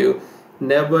saying to you,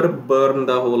 never burn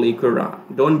the Holy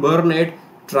Quran. Don't burn it.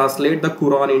 Translate the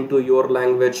Quran into your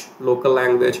language, local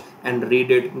language, and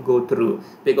read it, go through.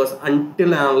 Because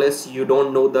until and unless you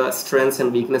don't know the strengths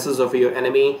and weaknesses of your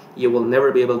enemy, you will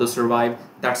never be able to survive.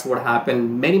 That's what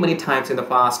happened many times in the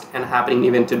past and happening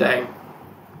even today.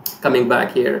 Coming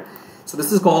back here. So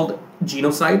this is called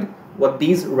genocide. What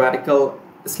these radical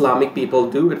Islamic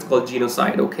people do, it's called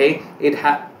genocide, okay?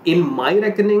 In my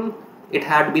reckoning, it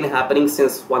had been happening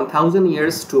since 1000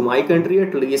 years to my country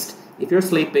at least. If you're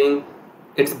sleeping,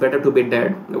 it's better to be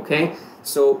dead, okay?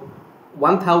 So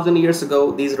 1,000 years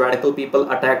ago, these radical people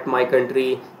attacked my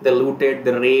country. They looted,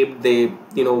 they raped,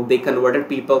 they converted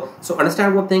people. So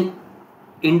understand one thing: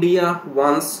 India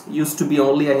once used to be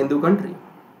only a Hindu country.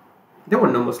 There were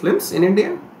no Muslims in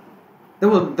India. There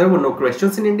were no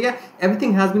Christians in India.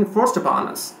 Everything has been forced upon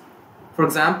us. For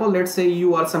example, let's say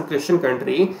you are some Christian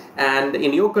country, and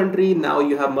in your country now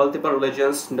you have multiple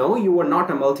religions. No, you were not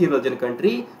a multi-religion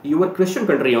country. You were Christian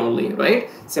country only, right?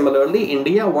 Similarly,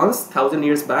 India once 1,000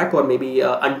 years back, or maybe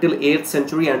until 8th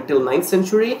century, until 9th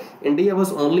century, India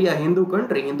was only a Hindu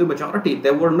country, Hindu majority.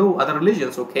 There were no other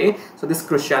religions. Okay, so this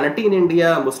Christianity in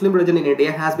India, Muslim religion in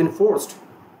India has been forced.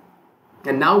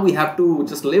 And now we have to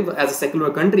just live as a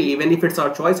secular country, even if it's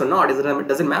our choice or not. It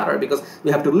doesn't matter, because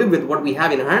we have to live with what we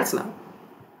have in our hands now.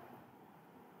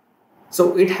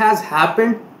 So it has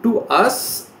happened to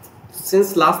us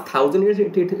since last 1,000 years.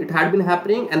 It had been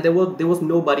happening, and there was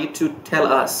nobody to tell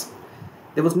us.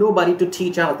 There was nobody to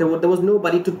teach us. There was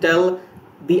nobody to tell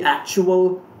the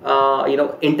actual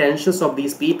intentions of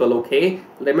these people. Okay,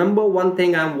 remember one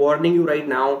thing I'm warning you right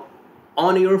now: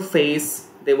 on your face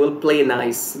they will play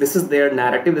nice. This is their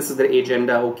narrative, this is their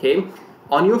agenda. Okay,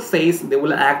 on your face they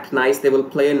will act nice, they will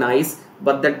play nice,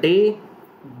 but the day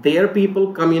their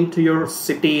people come into your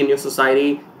city, in your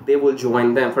society, they will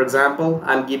join them. For example,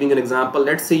 I'm giving an example.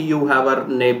 Let's say you have a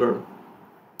neighbor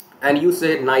and you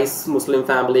say nice Muslim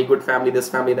family, good family, this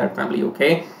family, that family.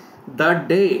 Okay, the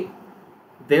day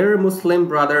their Muslim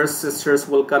brothers, sisters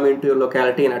will come into your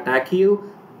locality and attack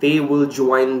you, they will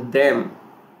join them.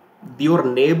 Your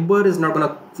neighbor is not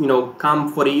gonna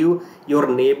come for you. Your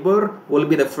neighbor will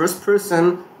be the first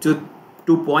person to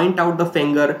point out the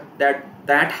finger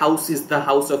that house is the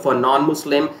house of a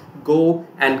non-Muslim. Go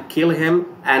and kill him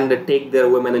and take their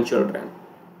women and children.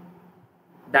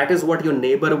 That is what your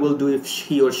neighbor will do if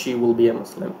he or she will be a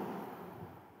Muslim.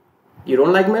 You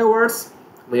don't like my words?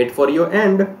 Wait for your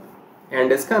end.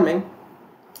 End is coming.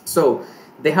 So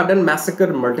they have done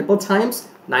massacre multiple times.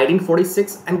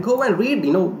 1946, and go and read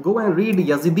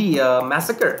Yazidi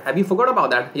massacre. Have you forgot about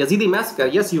that? Yazidi massacre.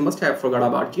 Yes, you must have forgot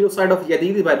about genocide of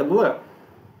Yazidis by the book.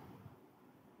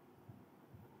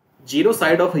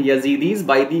 Genocide of Yazidis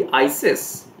by the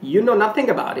ISIS. You know nothing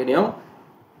about it.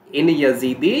 In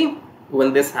Yazidi,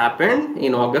 when this happened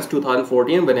in August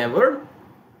 2014, whenever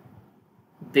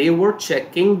they were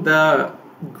checking the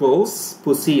girls'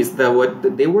 pussies, they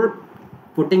were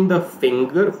putting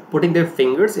their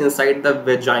fingers inside the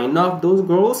vagina of those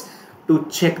girls to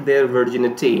check their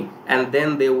virginity, and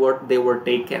then they were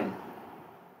taken.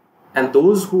 And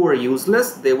those who were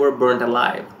useless, they were burnt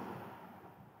alive.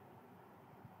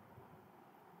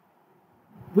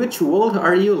 Which world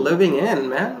are you living in,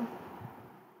 man?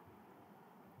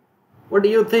 What do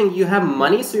you think? You have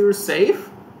money so you're safe?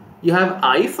 You have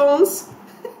iPhones?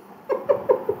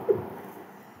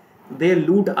 They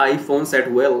loot iPhones at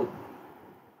will.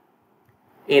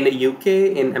 In the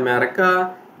UK, in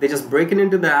America, they just break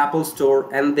into the Apple store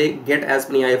and they get as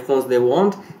many iPhones they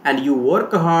want, and you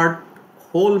work hard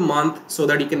whole month so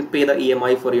that you can pay the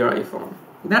EMI for your iPhone.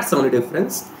 That's the only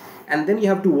difference. And then you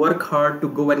have to work hard to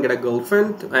go and get a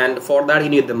girlfriend, and for that you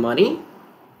need the money.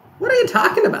 What are you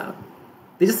talking about?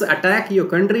 They just attack your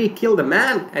country, kill the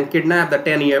man, and kidnap the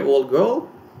 10-year-old girl.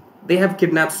 They have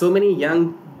kidnapped so many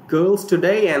young girls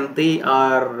today, and they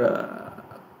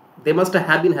must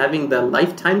have been having the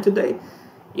lifetime today.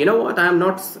 You know what? I'm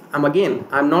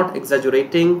not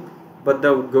exaggerating, but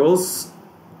the girls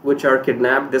which are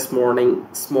kidnapped this morning,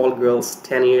 small girls,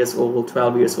 10 years old,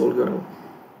 12 years old girl,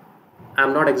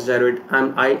 I'm not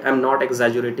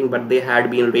exaggerating, but they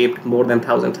had been raped more than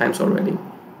 1,000 times already.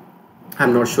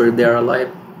 I'm not sure if they are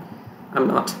alive. I'm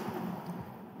not.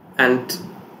 And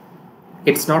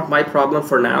it's not my problem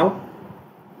for now.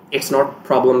 It's not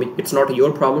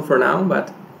your problem for now, but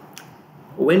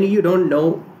when you don't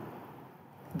know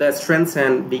the strengths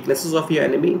and weaknesses of your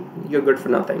enemy, you're good for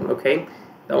nothing, okay?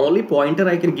 The only pointer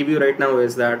I can give you right now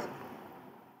is that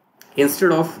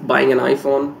instead of buying an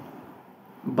iPhone,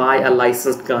 buy a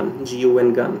licensed gun,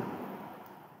 GUN gun.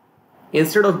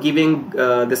 Instead of giving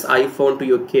this iPhone to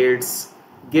your kids,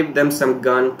 give them some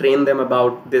gun, train them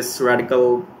about this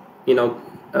radical,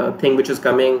 thing which is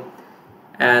coming,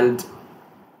 and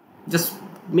just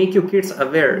make your kids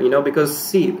aware, because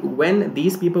see, when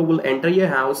these people will enter your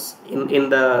house in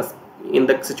the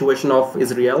situation of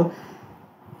Israel,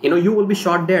 you will be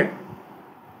shot dead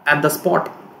at the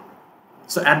spot.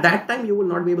 So at that time, you will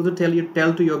not be able to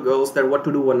tell to your girls that what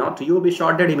to do or not to. You will be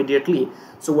shot dead immediately.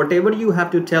 So whatever you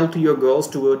have to tell to your girls,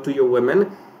 to your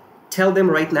women, tell them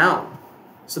right now,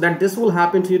 so that this will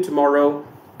happen to you tomorrow.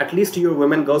 At least to your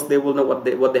women, girls, they will know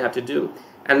what they have to do.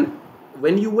 And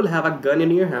when you will have a gun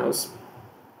in your house,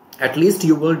 At least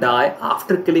you will die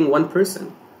after killing one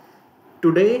person.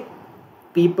 Today,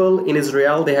 people in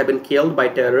Israel, they have been killed by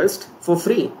terrorists for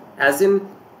free, as in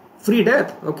free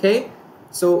death, okay?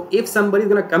 So if somebody is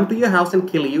gonna come to your house and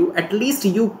kill you, at least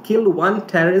you kill one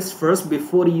terrorist first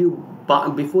before you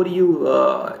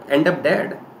end up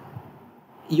dead.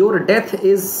 Your death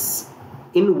is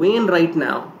in vain right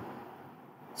now.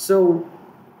 So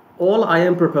all I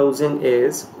am proposing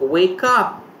is wake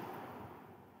up.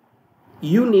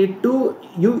 You need to,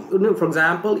 for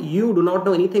example, you do not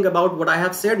know anything about what I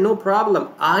have said, no problem.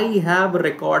 I have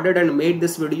recorded and made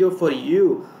this video for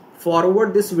you.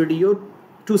 Forward this video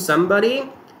to somebody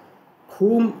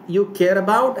whom you care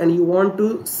about and you want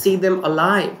to see them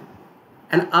alive,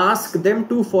 and ask them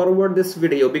to forward this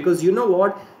video, because you know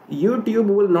what, YouTube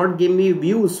will not give me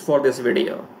views for this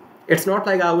video. It's not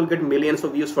like I will get millions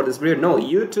of views for this video. No,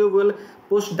 YouTube will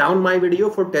push down my video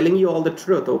for telling you all the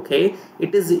truth, okay?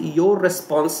 It is your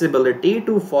responsibility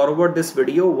to forward this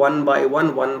video one by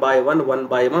one,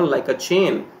 like a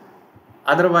chain.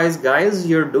 Otherwise, guys,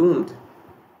 you're doomed.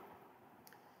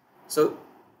 So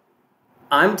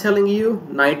I'm telling you,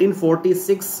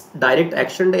 1946 direct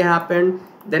action day happened,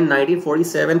 then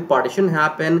 1947 partition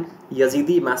happened,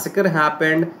 Yazidi massacre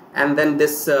happened, and then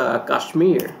this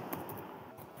Kashmir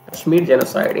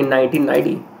genocide in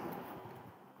 1990.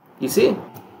 You see,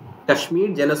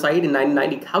 Kashmir genocide in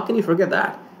 1990. How can you forget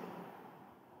that?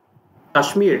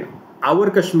 Kashmir, our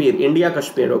Kashmir, India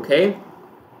Kashmir, okay?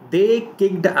 They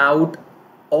kicked out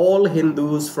all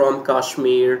Hindus from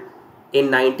Kashmir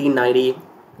in 1990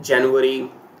 January,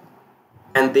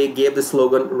 and they gave the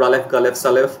slogan Ralef Galef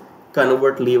Salef,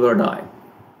 convert, leave or die.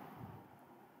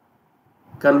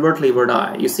 Convert, leave or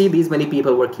die. You see, these many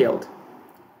people were killed.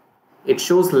 It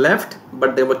shows left,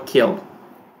 but they were killed.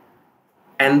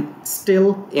 And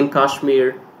still in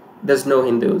Kashmir, there's no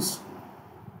Hindus.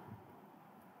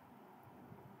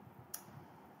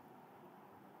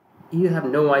 You have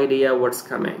no idea what's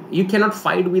coming. You cannot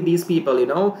fight with these people, you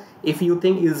know. If you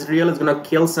think Israel is going to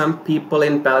kill some people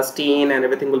in Palestine and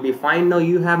everything will be fine, no,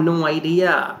 you have no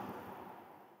idea.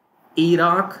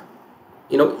 Iraq,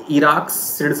 you know, Iraq's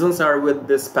citizens are with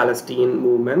this Palestine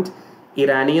movement.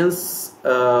 Iranians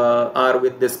are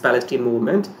with this Palestine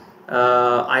movement.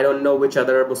 I don't know which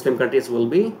other Muslim countries will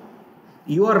be.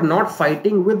 You are not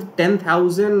fighting with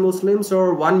 10,000 Muslims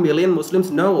or 1 million Muslims.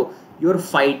 No, you're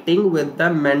fighting with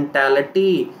the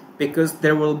mentality, because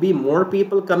there will be more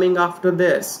people coming after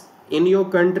this. In your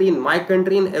country, in my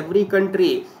country, in every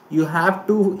country, you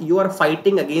are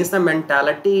fighting against the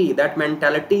mentality. That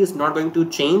mentality is not going to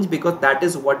change, because that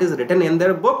is what is written in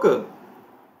their book.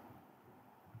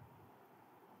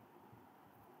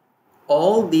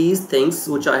 All these things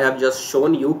which I have just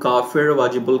shown you, kafir,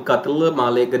 wajibul qatl,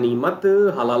 male ganimat,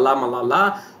 halala,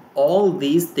 malala, all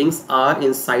these things are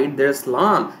inside their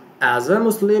Islam. As a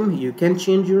Muslim, you can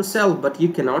change yourself, but you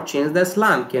cannot change the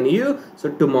Islam, can you? So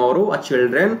tomorrow, a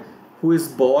children who is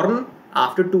born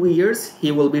after 2 years,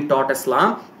 he will be taught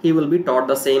Islam. He will be taught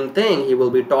the same thing. He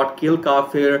will be taught kill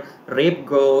kafir, rape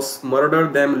girls, murder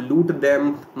them, loot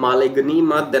them, male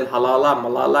ganimat, then halala,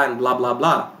 malala, and blah, blah,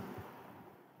 blah.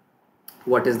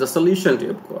 What is the solution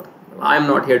to it, God? I am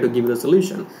not here to give you the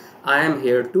solution. I am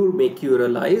here to make you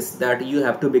realize that you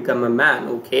have to become a man,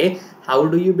 okay? How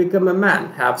do you become a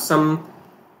man? Have some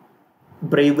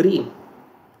bravery.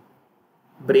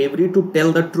 Bravery to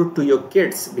tell the truth to your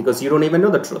kids, because you don't even know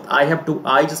the truth. I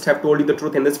just have told you the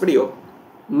truth in this video.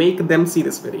 Make them see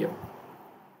this video.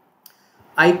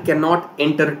 I cannot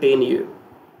entertain you.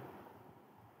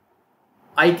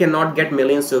 I cannot get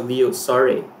millions of views,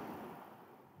 sorry.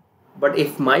 But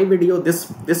if my video, this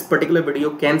particular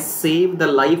video, can save the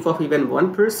life of even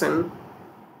one person,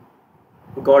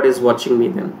 God is watching me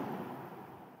then.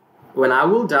 When I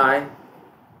will die,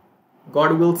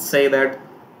 God will say that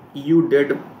you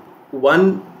did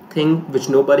one thing which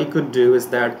nobody could do, is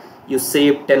that you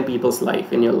saved 10 people's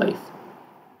life in your life.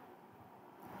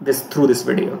 Through this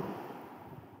video.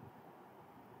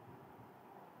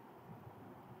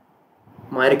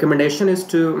 My recommendation is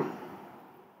to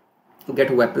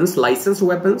get weapons, licensed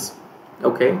weapons,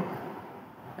 okay?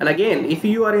 And again, if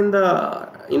you are in the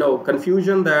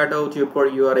confusion that, oh,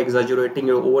 you are exaggerating,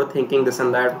 you're overthinking this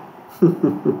and that,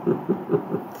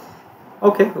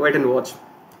 okay, wait and watch.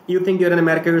 You think you're in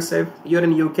America, you're safe. You're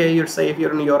in UK, you're safe.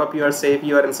 You're in Europe, you are safe.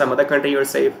 You are in some other country, you're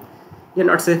safe. You're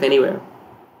not safe anywhere.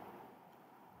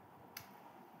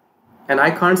 And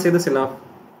I can't say this enough.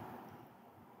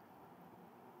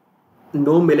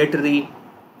 No military,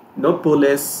 no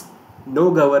police,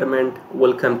 no government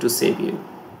will come to save you.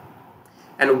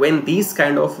 And when these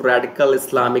kind of radical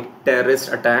Islamic terrorists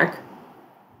attack,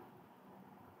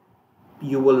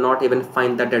 you will not even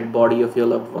find the dead body of your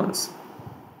loved ones.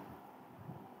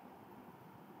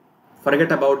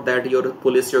 Forget about that your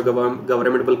police, your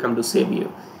government will come to save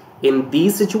you. In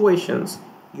these situations,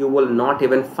 you will not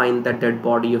even find the dead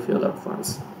body of your loved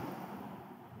ones.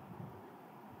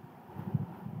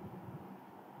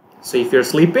 So if you're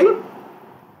sleeping,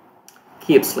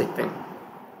 keep sleeping.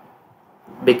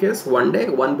 Because one day,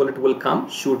 one bullet will come,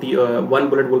 shoot you, one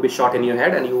bullet will be shot in your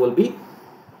head and you will be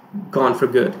gone for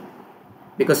good.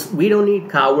 Because we don't need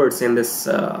cowards in this,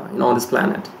 on this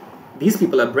planet. These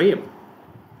people are brave.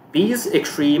 These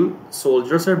extreme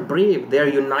soldiers are brave. They are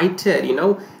united,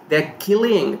 they're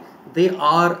killing, they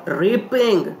are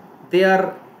raping, they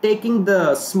are taking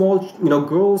the small,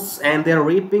 girls and they're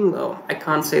raping. Oh, I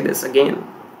can't say this again.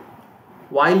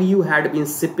 While you had been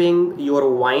sipping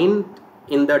your wine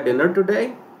in the dinner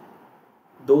today,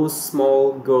 those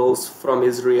small girls from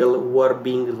Israel were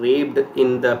being raped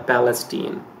in the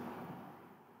Palestine.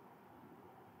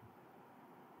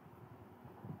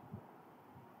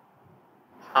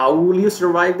 How will you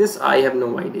survive this? I have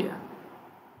no idea.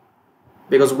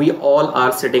 Because we all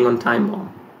are sitting on time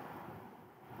bomb.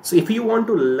 So if you want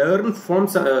to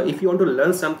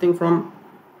learn something from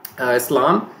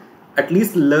Islam, at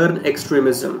least learn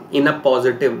extremism in a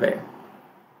positive way.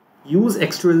 Use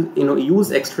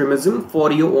extremism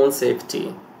for your own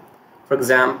safety. For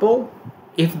example,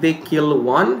 if they kill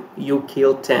one, you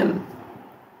kill 10.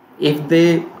 If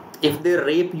they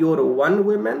rape your one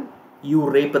woman, you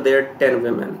rape their 10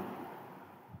 women.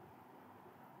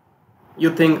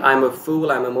 You think I'm a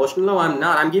fool, I'm emotional? No, I'm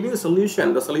not. I'm giving you a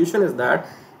solution. The solution is that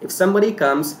if somebody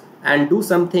comes and do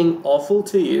something awful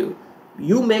to you,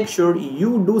 you make sure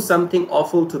you do something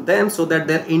awful to them so that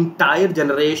their entire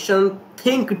generation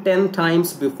think 10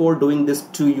 times before doing this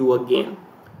to you again.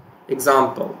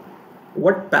 Example,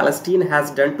 what Palestine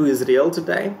has done to Israel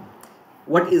today,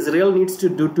 what Israel needs to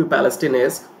do to Palestine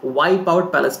is wipe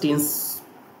out Palestine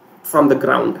from the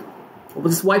ground.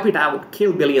 Just wipe it out,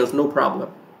 kill billions, no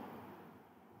problem.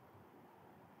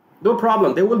 No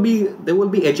problem. There will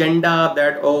be agenda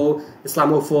that, oh,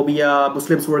 Islamophobia,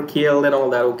 Muslims were killed and all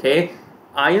that, okay?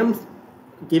 I am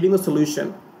giving a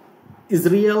solution.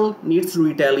 Israel needs to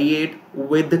retaliate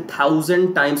with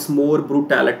 1,000 times more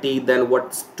brutality than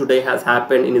what today has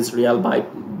happened in Israel by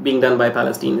being done by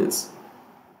Palestinians.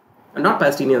 And not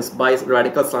Palestinians, by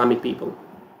radical Islamic people.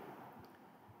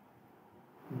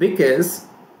 Because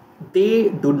they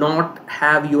do not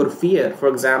have your fear. For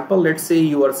example, let's say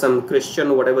you are some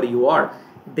Christian, whatever you are.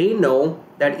 They know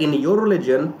that in your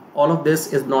religion, all of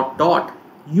this is not taught.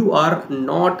 You're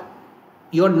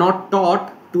not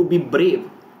taught to be brave.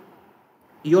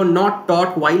 You're not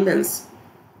taught violence.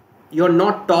 You're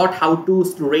not taught how to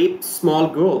rape small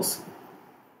girls.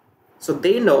 So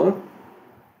they know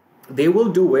they will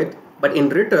do it, but in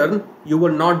return, you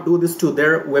will not do this to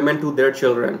their women, to their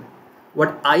children.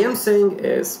 What I am saying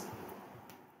is,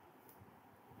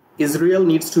 Israel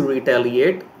needs to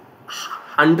retaliate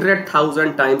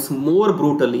 100,000 times more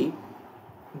brutally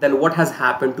than what has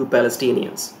happened to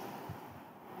Palestinians.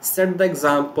 Set the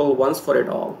example once for it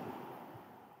all.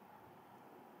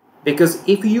 Because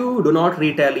if you do not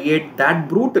retaliate that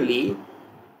brutally,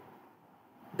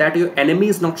 that your enemy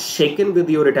is not shaken with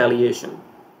your retaliation.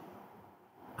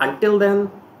 Until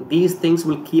then, these things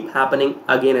will keep happening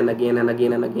again and again and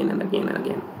again and again and again and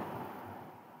again.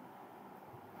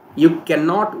 You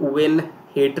cannot win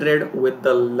hatred with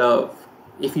the love.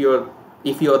 If you're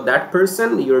that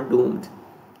person, you're doomed.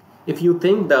 If you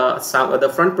think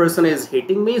the front person is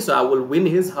hating me, so I will win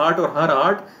his heart or her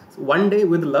heart one day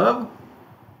with love,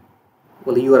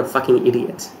 well, you are a fucking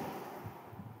idiot.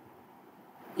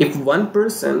 If one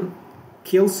person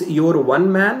kills your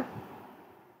one man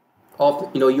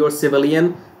of your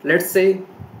civilian, let's say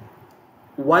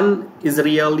one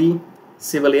Israeli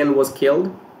civilian was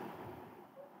killed,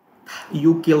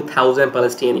 you kill 1,000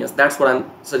 Palestinians. That's what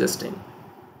I'm suggesting.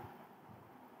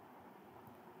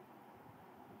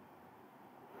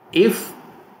 If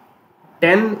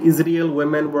 10 Israel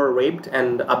women were raped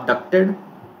and abducted,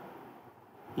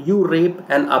 you rape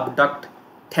and abduct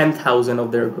 10,000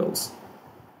 of their girls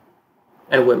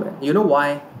and women. You know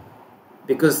why?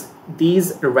 Because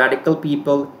these radical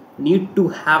people need to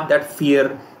have that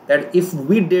fear that if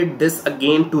we did this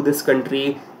again to this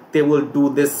country, they will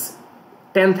do this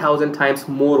 10,000 times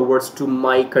more worse to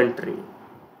my country.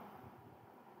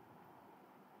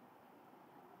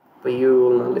 But you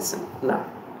will not listen. No,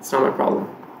 it's not my problem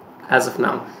as of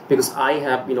now, because I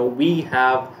have, we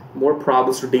have more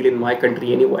problems to deal in my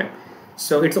country anyway.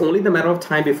 So it's only the matter of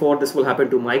time before this will happen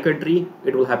to my country.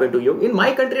 It will happen to you. In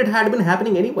my country, it had been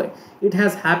happening anyway. It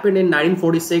has happened in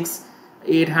 1946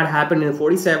 It had happened in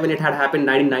 47. It had happened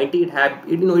in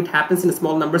 1990. It happens in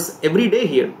small numbers every day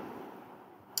here.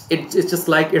 It's just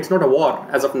like it's not a war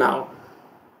as of now.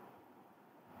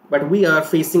 But we are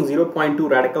facing 0.2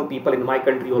 radical people in my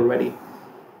country already.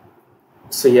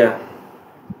 So yeah,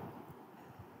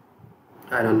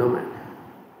 I don't know, man.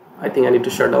 I think I need to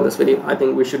shut down this video. I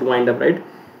think we should wind up, right?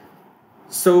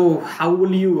 So how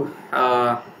will you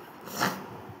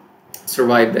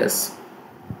survive this?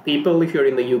 People, if you're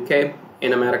in the UK,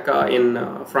 in America, in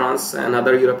France and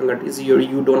other European countries,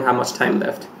 you don't have much time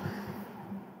left.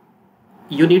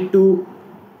 You need to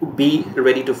be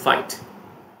ready to fight.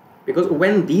 Because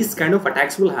when these kind of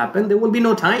attacks will happen, there will be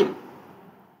no time.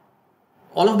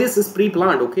 All of this is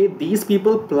pre-planned, okay? These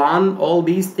people plan all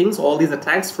these things, all these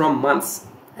attacks from months.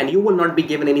 And you will not be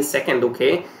given any second,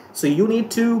 okay? So you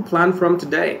need to plan from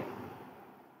today.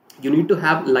 You need to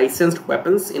have licensed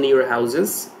weapons in your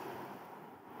houses.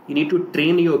 You need to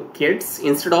train your kids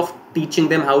instead of teaching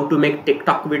them how to make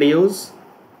TikTok videos,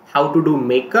 how to do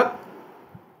makeup,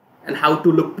 and how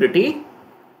to look pretty.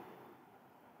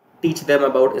 Teach them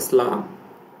about Islam.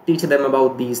 Teach them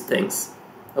about these things.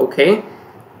 Okay?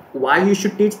 Why you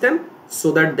should teach them?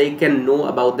 So that they can know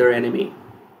about their enemy.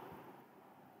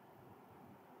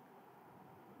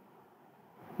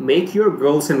 Make your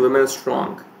girls and women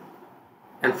strong.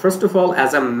 And first of all,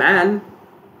 as a man,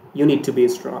 you need to be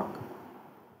strong.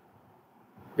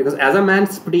 Because as a man,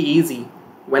 it's pretty easy.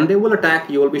 When they will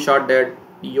attack, you will be shot dead.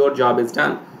 Your job is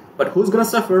done. But who's going to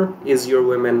suffer is your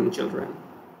women and children.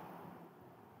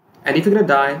 And if you're going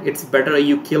to die, it's better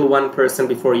you kill one person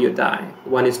before you die.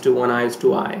 1:1,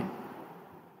 eye.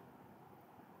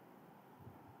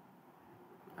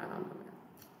 I don't know, man.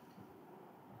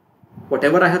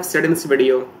 Whatever I have said in this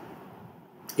video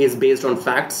is based on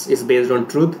facts, is based on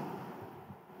truth.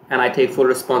 And I take full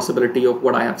responsibility of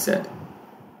what I have said.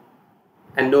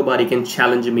 And nobody can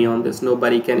challenge me on this.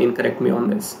 Nobody can incorrect me on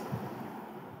this.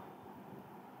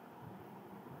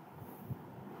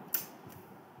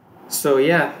 So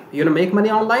yeah, you want to make money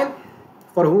online?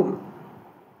 For whom?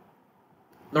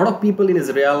 A lot of people in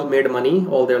Israel made money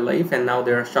all their life and now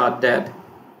they're shot dead.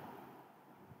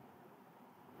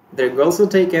 Their girls were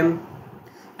taken.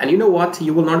 And you know what?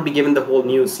 You will not be given the whole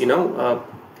news, you know.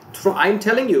 I'm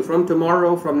telling you, from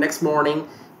tomorrow, from next morning,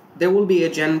 there will be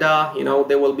agenda, you know,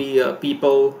 there will be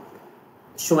people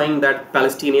showing that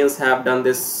Palestinians have done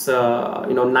this,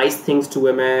 nice things to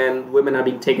women. Women are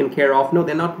being taken care of. No,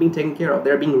 they're not being taken care of.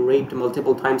 They're being raped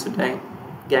multiple times a day.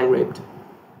 Gang raped.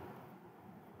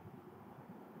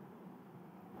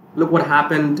 Look what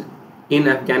happened in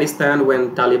Afghanistan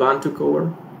when Taliban took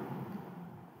over.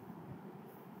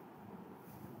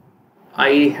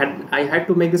 I had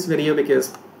to make this video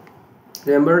because,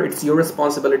 remember, it's your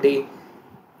responsibility.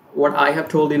 What I have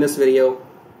told in this video,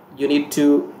 you need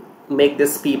to make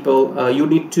this people, you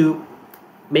need to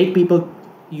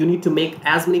make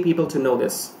as many people to know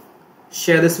this.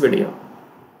 Share this video.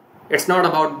 It's not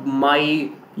about my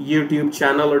YouTube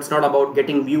channel, or it's not about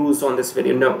getting views on this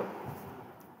video, no.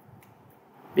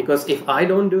 Because if I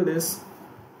don't do this,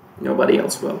 nobody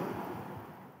else will.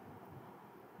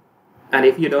 And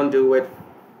if you don't do it,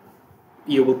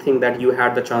 you will think that you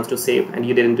had the chance to save and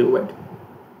you didn't do it.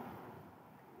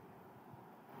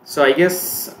 So I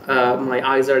guess my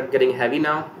eyes are getting heavy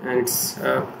now and it's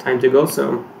time to go.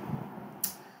 So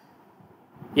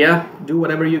yeah, do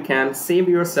whatever you can. Save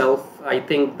yourself. I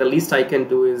think the least I can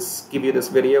do is give you this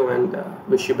video and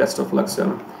wish you best of luck.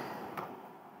 So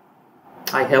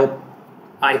I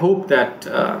hope that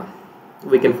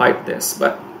we can fight this.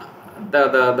 But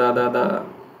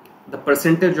the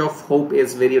percentage of hope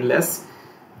is very less.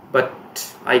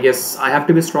 But I guess I have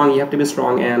to be strong. You have to be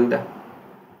strong and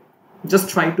just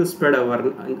try to spread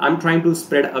awareness. I'm trying to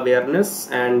spread awareness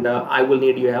and I will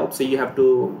need your help. So you have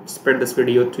to spread this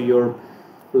video to your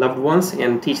loved ones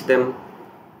and teach them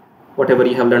whatever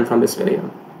you have learned from this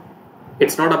video.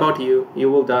 It's not about you. You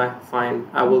will die, fine.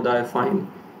 I will die,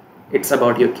 fine. It's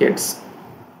about your kids.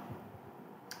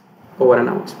 Over and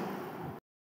out.